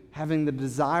two, having the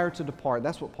desire to depart.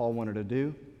 That's what Paul wanted to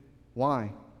do.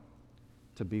 Why?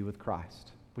 To be with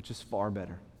Christ, which is far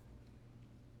better.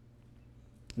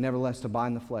 Nevertheless, to abide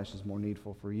in the flesh is more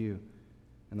needful for you.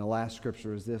 And the last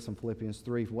scripture is this in Philippians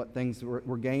 3. What things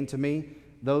were gained to me,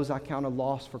 those I counted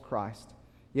loss for Christ.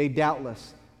 Yea,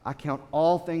 doubtless, I count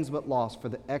all things but loss for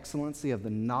the excellency of the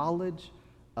knowledge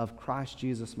of Christ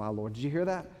Jesus my Lord. Did you hear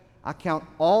that? I count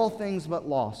all things but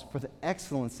loss for the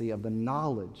excellency of the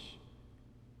knowledge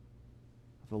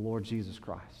of the Lord Jesus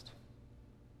Christ.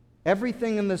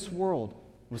 Everything in this world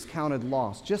was counted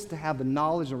loss just to have the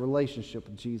knowledge and relationship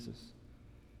with Jesus.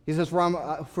 He says,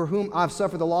 for whom I've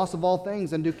suffered the loss of all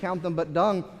things and do count them but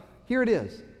dung. Here it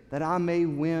is, that I may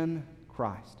win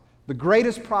Christ. The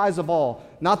greatest prize of all,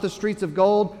 not the streets of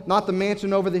gold, not the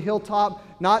mansion over the hilltop,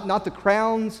 not the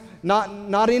crowns,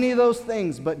 not any of those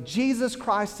things, but Jesus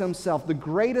Christ himself, the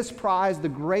greatest prize, the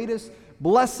greatest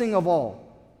blessing of all.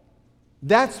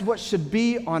 That's what should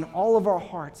be on all of our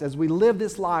hearts as we live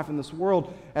this life in this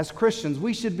world as Christians.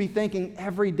 We should be thinking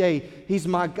every day, He's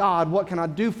my God. What can I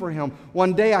do for Him?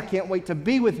 One day I can't wait to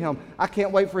be with Him. I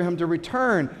can't wait for Him to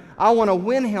return. I want to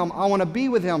win Him. I want to be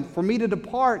with Him. For me to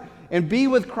depart and be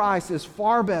with Christ is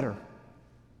far better.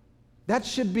 That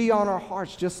should be on our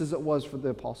hearts just as it was for the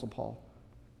Apostle Paul.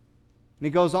 And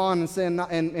he goes on and saying,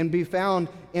 and be found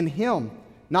in Him.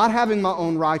 Not having my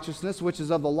own righteousness, which is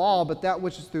of the law, but that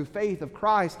which is through faith of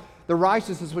Christ, the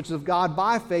righteousness which is of God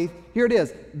by faith. Here it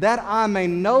is, that I may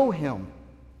know Him.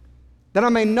 That I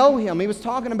may know Him. He was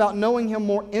talking about knowing Him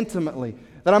more intimately.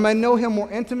 That I may know Him more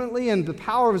intimately in the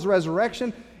power of His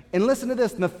resurrection. And listen to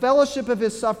this, in the fellowship of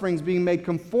His sufferings, being made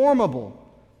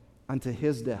conformable unto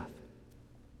His death.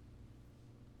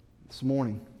 This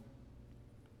morning,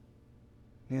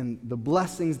 and the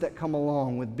blessings that come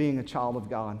along with being a child of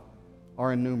God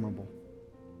are innumerable.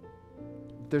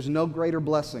 There's no greater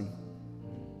blessing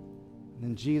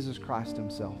than Jesus Christ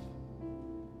Himself.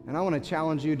 And I want to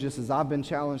challenge you, just as I've been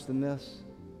challenged in this.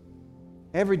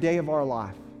 Every day of our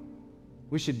life,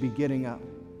 we should be getting up.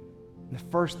 And the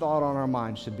first thought on our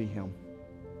mind should be Him.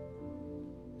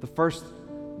 The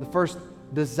first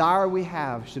desire we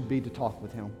have should be to talk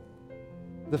with Him.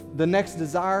 The next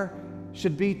desire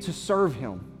should be to serve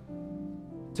Him.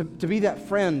 To be that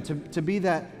friend, to be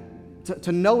that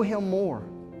to know Him more.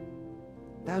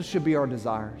 That should be our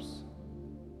desires.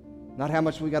 Not how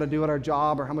much we got to do at our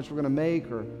job or how much we're going to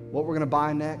make or what we're going to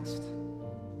buy next.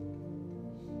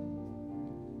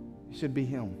 It should be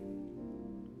Him.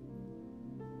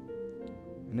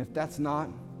 And if that's not,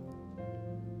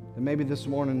 then maybe this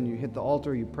morning you hit the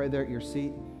altar, you pray there at your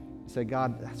seat, and say,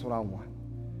 God, that's what I want.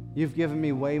 You've given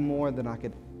me way more than I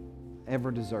could ever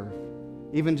deserve.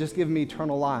 Even just giving me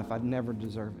eternal life, I'd never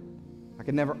deserve it. I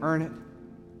could never earn it,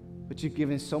 but You've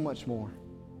given so much more.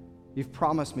 You've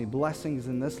promised me blessings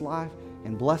in this life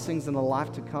and blessings in the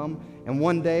life to come. And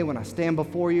one day when I stand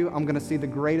before You, I'm going to see the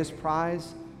greatest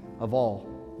prize of all,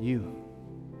 You.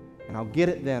 And I'll get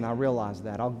it then. I realize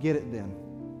that. I'll get it then.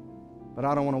 But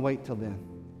I don't want to wait till then.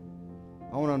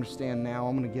 I want to understand now.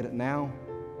 I'm going to get it now.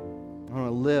 I want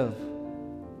to live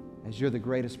as You're the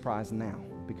greatest prize now,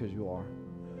 because You are.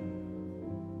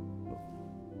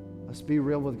 Let's be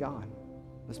real with God.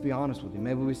 Let's be honest with Him.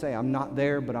 Maybe we say, I'm not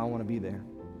there, but I want to be there.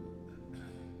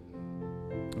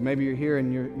 Or maybe you're here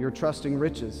and you're trusting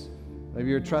riches. Maybe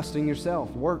you're trusting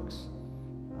yourself, works.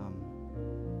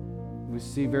 We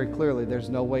see very clearly there's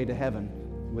no way to heaven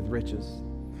with riches.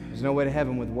 There's no way to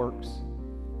heaven with works.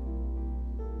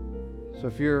 So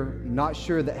if you're not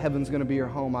sure that heaven's going to be your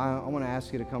home, I want to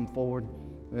ask you to come forward.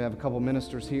 We have a couple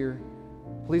ministers here.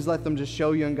 Please let them just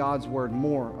show you in God's Word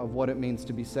more of what it means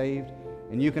to be saved.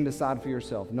 And you can decide for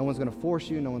yourself. No one's going to force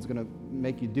you. No one's going to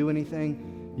make you do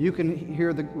anything. You can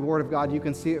hear the Word of God. You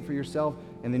can see it for yourself.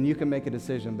 And then you can make a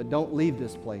decision. But don't leave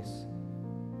this place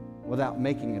without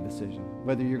making a decision,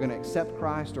 whether you're going to accept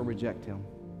Christ or reject Him,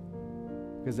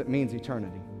 because it means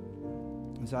eternity.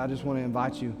 And so I just want to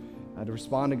invite you to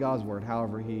respond to God's Word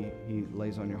however He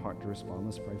lays on your heart to respond.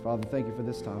 Let's pray. Father, thank You for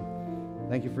this time.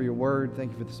 Thank You for Your Word.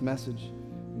 Thank You for this message.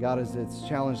 God, as it's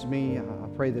challenged me, I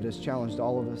pray that it's challenged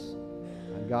all of us.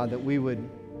 God, that we would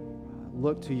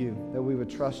look to You, that we would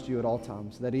trust You at all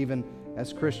times, that even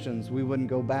as Christians, we wouldn't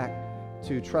go back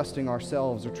to trusting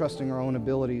ourselves or trusting our own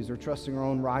abilities or trusting our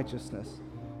own righteousness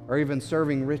or even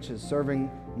serving riches, serving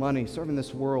money, serving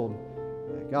this world.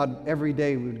 God, every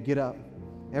day we would get up.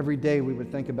 Every day we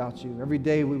would think about You. Every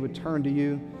day we would turn to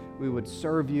You. We would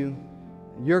serve You.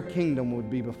 your kingdom would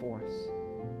be before us.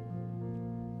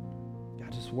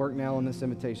 God, just work now on this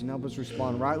invitation. Help us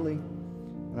respond rightly.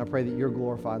 And I pray that you're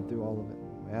glorified through all of it.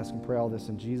 I ask and pray all this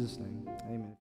in Jesus' name. Amen.